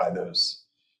sort by those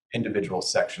individual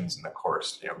sections in the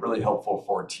course. Really helpful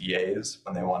for TAs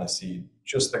when they want to see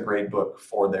just the gradebook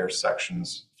for their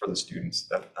sections for the students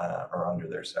that are under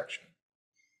their section.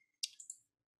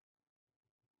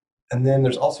 And then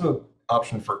there's also an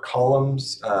option for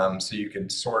columns. So you can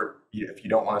sort, if you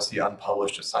don't want to see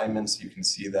unpublished assignments, you can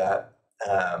see that.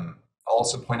 I'll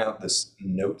also point out this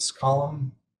notes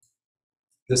column.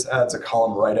 This adds a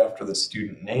column right after the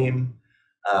student name.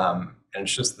 And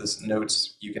it's just this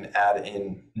notes, you can add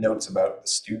in notes about the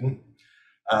student.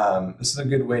 This is a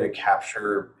good way to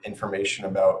capture information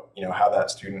about, how that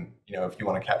student, if you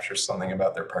want to capture something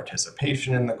about their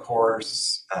participation in the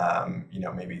course,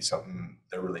 maybe something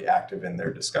they're really active in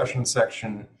their discussion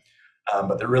section,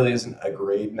 but there really isn't a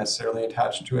grade necessarily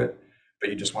attached to it, but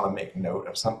you just want to make note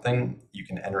of something, you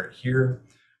can enter it here.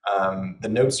 The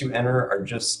notes you enter are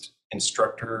just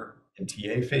instructor and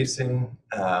TA facing.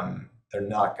 They're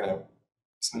not going to,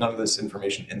 none of this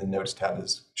information in the notes tab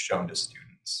is shown to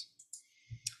students.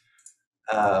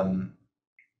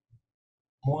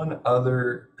 One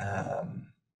other,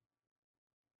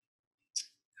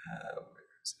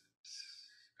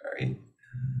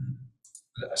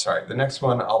 sorry, the next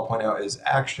one I'll point out is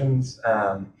actions.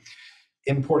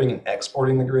 Importing and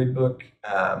exporting the gradebook.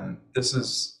 This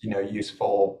is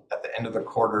useful at the end of the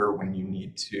quarter when you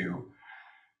need to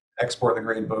export the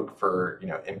gradebook for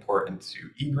import into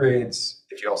eGrades.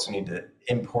 If you also need to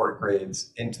import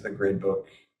grades into the gradebook,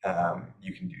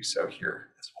 you can do so here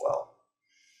as well.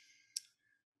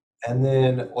 And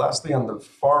then lastly, on the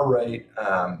far right,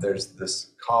 there's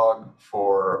this cog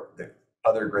for the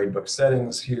other gradebook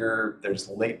settings here. There's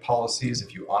late policies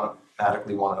if you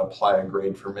automatically want to apply a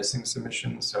grade for missing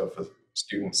submissions. So if a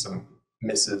student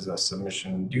misses a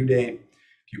submission due date,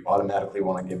 if you automatically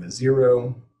want to give a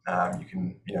 0, you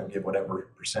can give whatever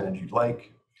percentage you'd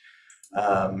like.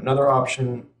 Another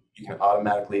option, you can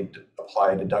automatically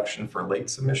apply a deduction for late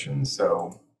submissions. So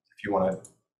if you want to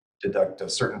deduct a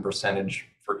certain percentage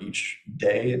for each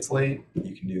day it's late,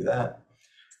 you can do that.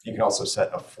 You can also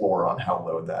set a floor on how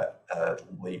low that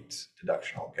late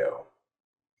deduction will go.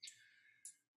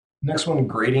 Next one,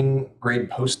 grade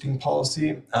posting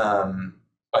policy.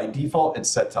 By default, it's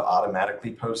set to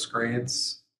automatically post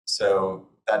grades. So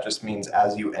that just means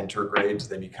as you enter grades,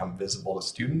 they become visible to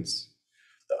students.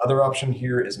 The other option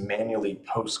here is manually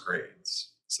post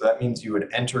grades. So that means you would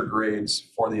enter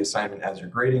grades for the assignment as you're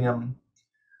grading them,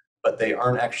 but they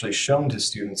aren't actually shown to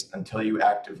students until you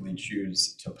actively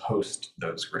choose to post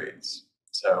those grades.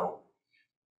 So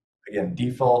again,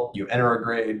 default, you enter a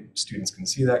grade, students can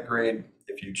see that grade.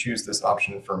 If you choose this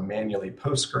option for manually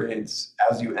post grades,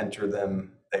 as you enter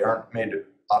them, they aren't made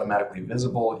automatically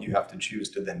visible. You have to choose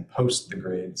to then post the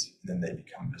grades, and then they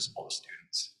become visible to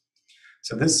students.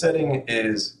 So this setting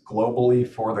is globally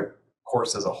for the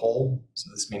course as a whole. So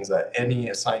this means that any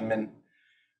assignment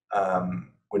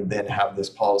would then have this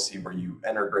policy where you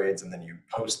enter grades and then you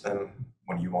post them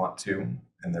when you want to,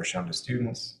 and they're shown to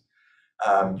students.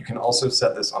 You can also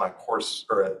set this on a course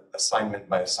or an assignment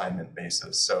by assignment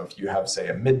basis. So if you have, say,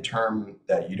 a midterm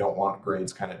that you don't want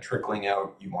grades kind of trickling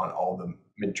out, you want all the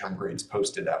midterm grades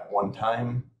posted at one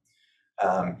time,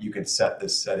 you could set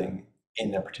this setting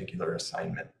in a particular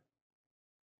assignment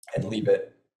and leave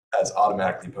it as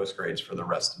automatically post grades for the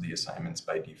rest of the assignments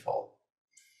by default.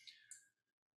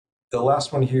 The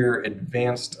last one here,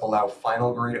 advanced allow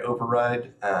final grade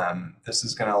override. This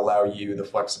is going to allow you the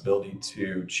flexibility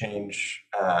to change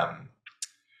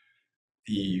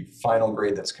the final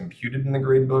grade that's computed in the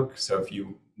gradebook. So if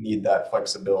you need that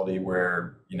flexibility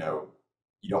where you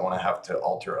don't want to have to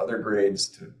alter other grades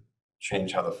to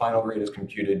change how the final grade is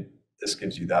computed, this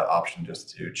gives you that option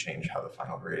just to change how the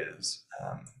final grade is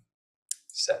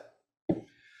set.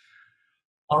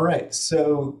 All right,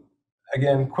 so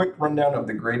again, quick rundown of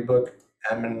the gradebook.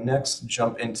 I'm going to next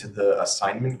jump into the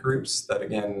assignment groups that,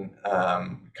 again,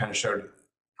 kind of showed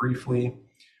briefly.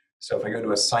 So if I go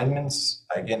to assignments,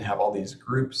 I again have all these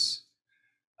groups.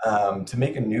 To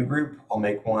make a new group, I'll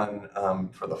make one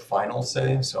for the final,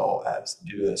 say. So I'll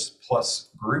do this plus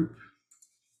group.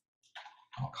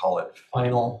 I'll call it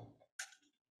final.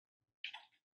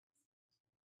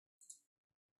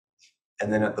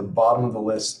 And then at the bottom of the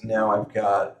list, now I've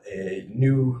got a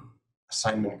new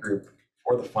assignment group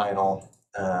for the final.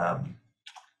 So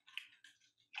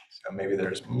maybe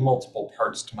there's multiple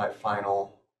parts to my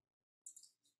final.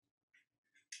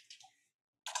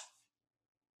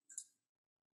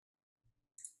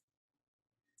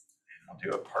 I'll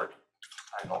do a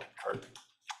final part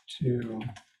 2.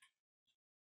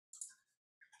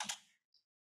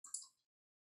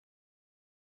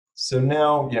 So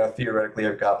now, theoretically,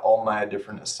 I've got all my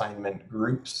different assignment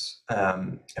groups.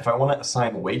 If I want to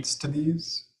assign weights to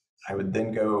these, I would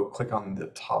then go click on the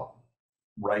top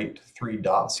right 3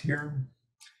 dots here,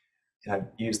 and I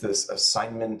use this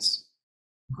assignment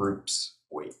groups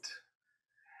weight.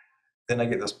 Then I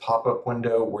get this pop-up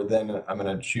window where then I'm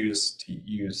going to choose to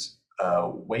use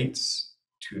weights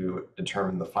to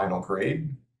determine the final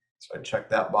grade. So I check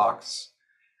that box,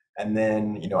 and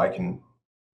then I can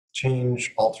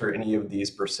alter any of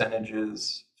these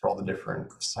percentages for all the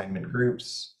different assignment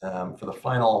groups. For the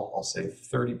final, I'll say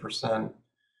 30%.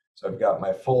 So I've got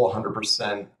my full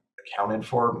 100% accounted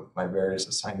for my various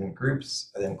assignment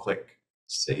groups. I then click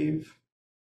Save.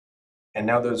 And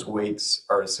now those weights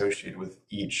are associated with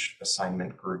each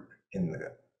assignment group in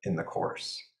the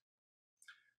course.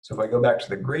 So if I go back to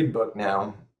the gradebook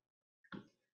now,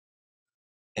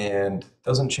 and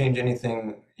doesn't change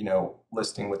anything,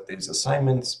 listing with these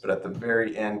assignments, but at the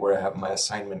very end where I have my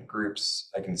assignment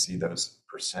groups, I can see those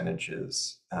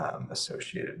percentages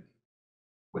associated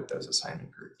with those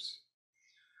assignment groups.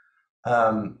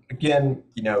 Again,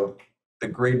 the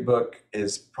gradebook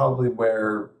is probably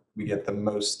where we get the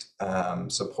most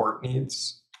support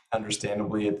needs.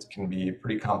 Understandably, it can be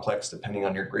pretty complex depending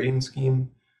on your grading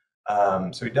scheme.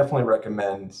 So we definitely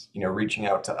recommend, reaching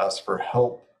out to us for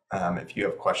help if you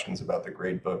have questions about the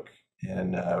gradebook,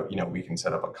 and we can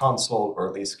set up a consult or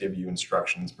at least give you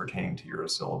instructions pertaining to your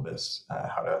syllabus,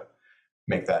 how to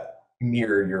make that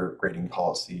mirror your grading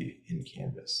policy in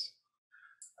Canvas.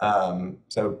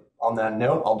 So on that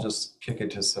note, I'll just kick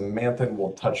it to Samantha, and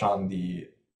we'll touch on the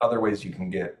other ways you can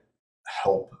get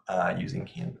help using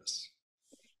Canvas.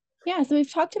 Yeah, so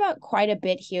we've talked about quite a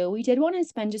bit here. We did want to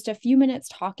spend just a few minutes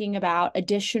talking about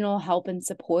additional help and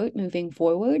support moving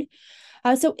forward.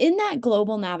 So in that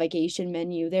global navigation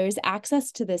menu, there's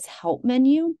access to this help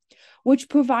menu, which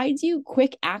provides you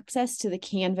quick access to the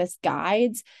Canvas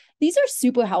guides. These are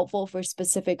super helpful for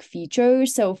specific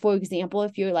features. So for example,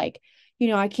 if you're like,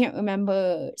 I can't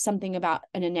remember something about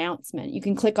an announcement, you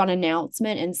can click on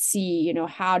announcement and see,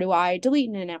 how do I delete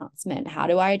an announcement? How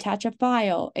do I attach a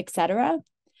file, etc.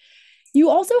 You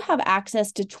also have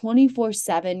access to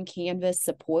 24/7 Canvas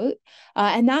support,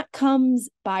 and that comes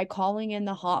by calling in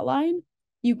the hotline.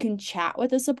 You can chat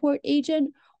with a support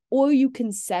agent, or you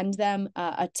can send them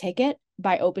a ticket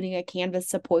by opening a Canvas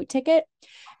support ticket.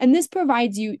 And this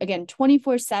provides you, again,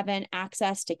 24/7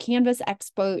 access to Canvas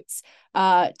experts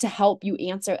to help you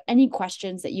answer any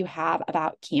questions that you have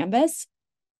about Canvas.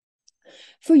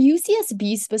 For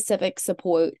UCSB specific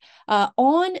support,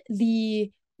 on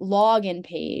the login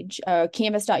page,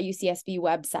 canvas.ucsb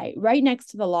website, right next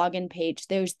to the login page,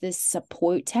 there's this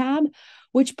support tab,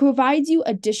 which provides you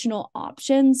additional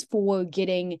options for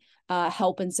getting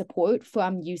help and support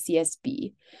from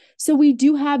UCSB. So we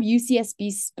do have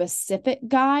UCSB specific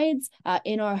guides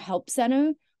in our help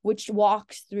center, which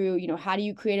walks through, how do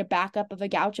you create a backup of a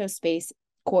Gaucho Space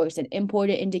course and import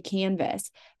it into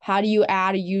Canvas? How do you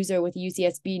add a user with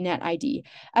UCSB Net ID?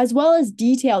 As well as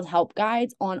detailed help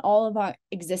guides on all of our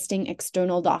existing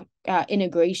external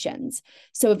integrations.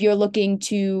 So if you're looking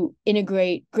to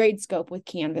integrate Gradescope with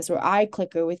Canvas or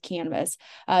iClicker with Canvas,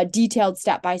 detailed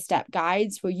step-by-step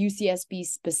guides for UCSB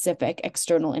specific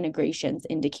external integrations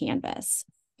into Canvas.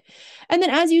 And then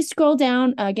as you scroll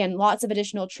down, again, lots of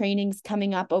additional trainings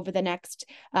coming up over the next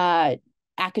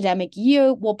academic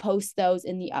year. We'll post those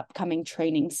in the upcoming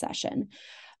training session.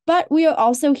 But we are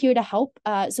also here to help.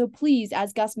 So please,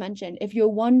 as Gus mentioned, if you're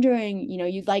wondering,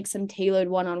 you'd like some tailored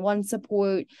one-on-one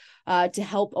support to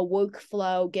help a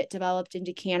workflow get developed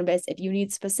into Canvas, if you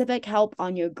need specific help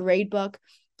on your gradebook,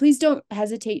 please don't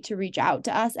hesitate to reach out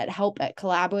to us at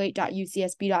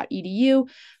help@collaborate.ucsb.edu.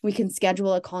 We can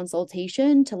schedule a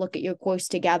consultation to look at your course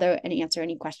together and answer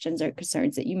any questions or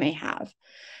concerns that you may have.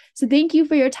 So thank you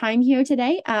for your time here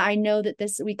today. I know that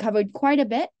we covered quite a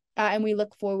bit, and we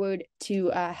look forward to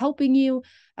helping you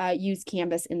use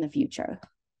Canvas in the future.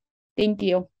 Thank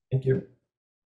you. Thank you.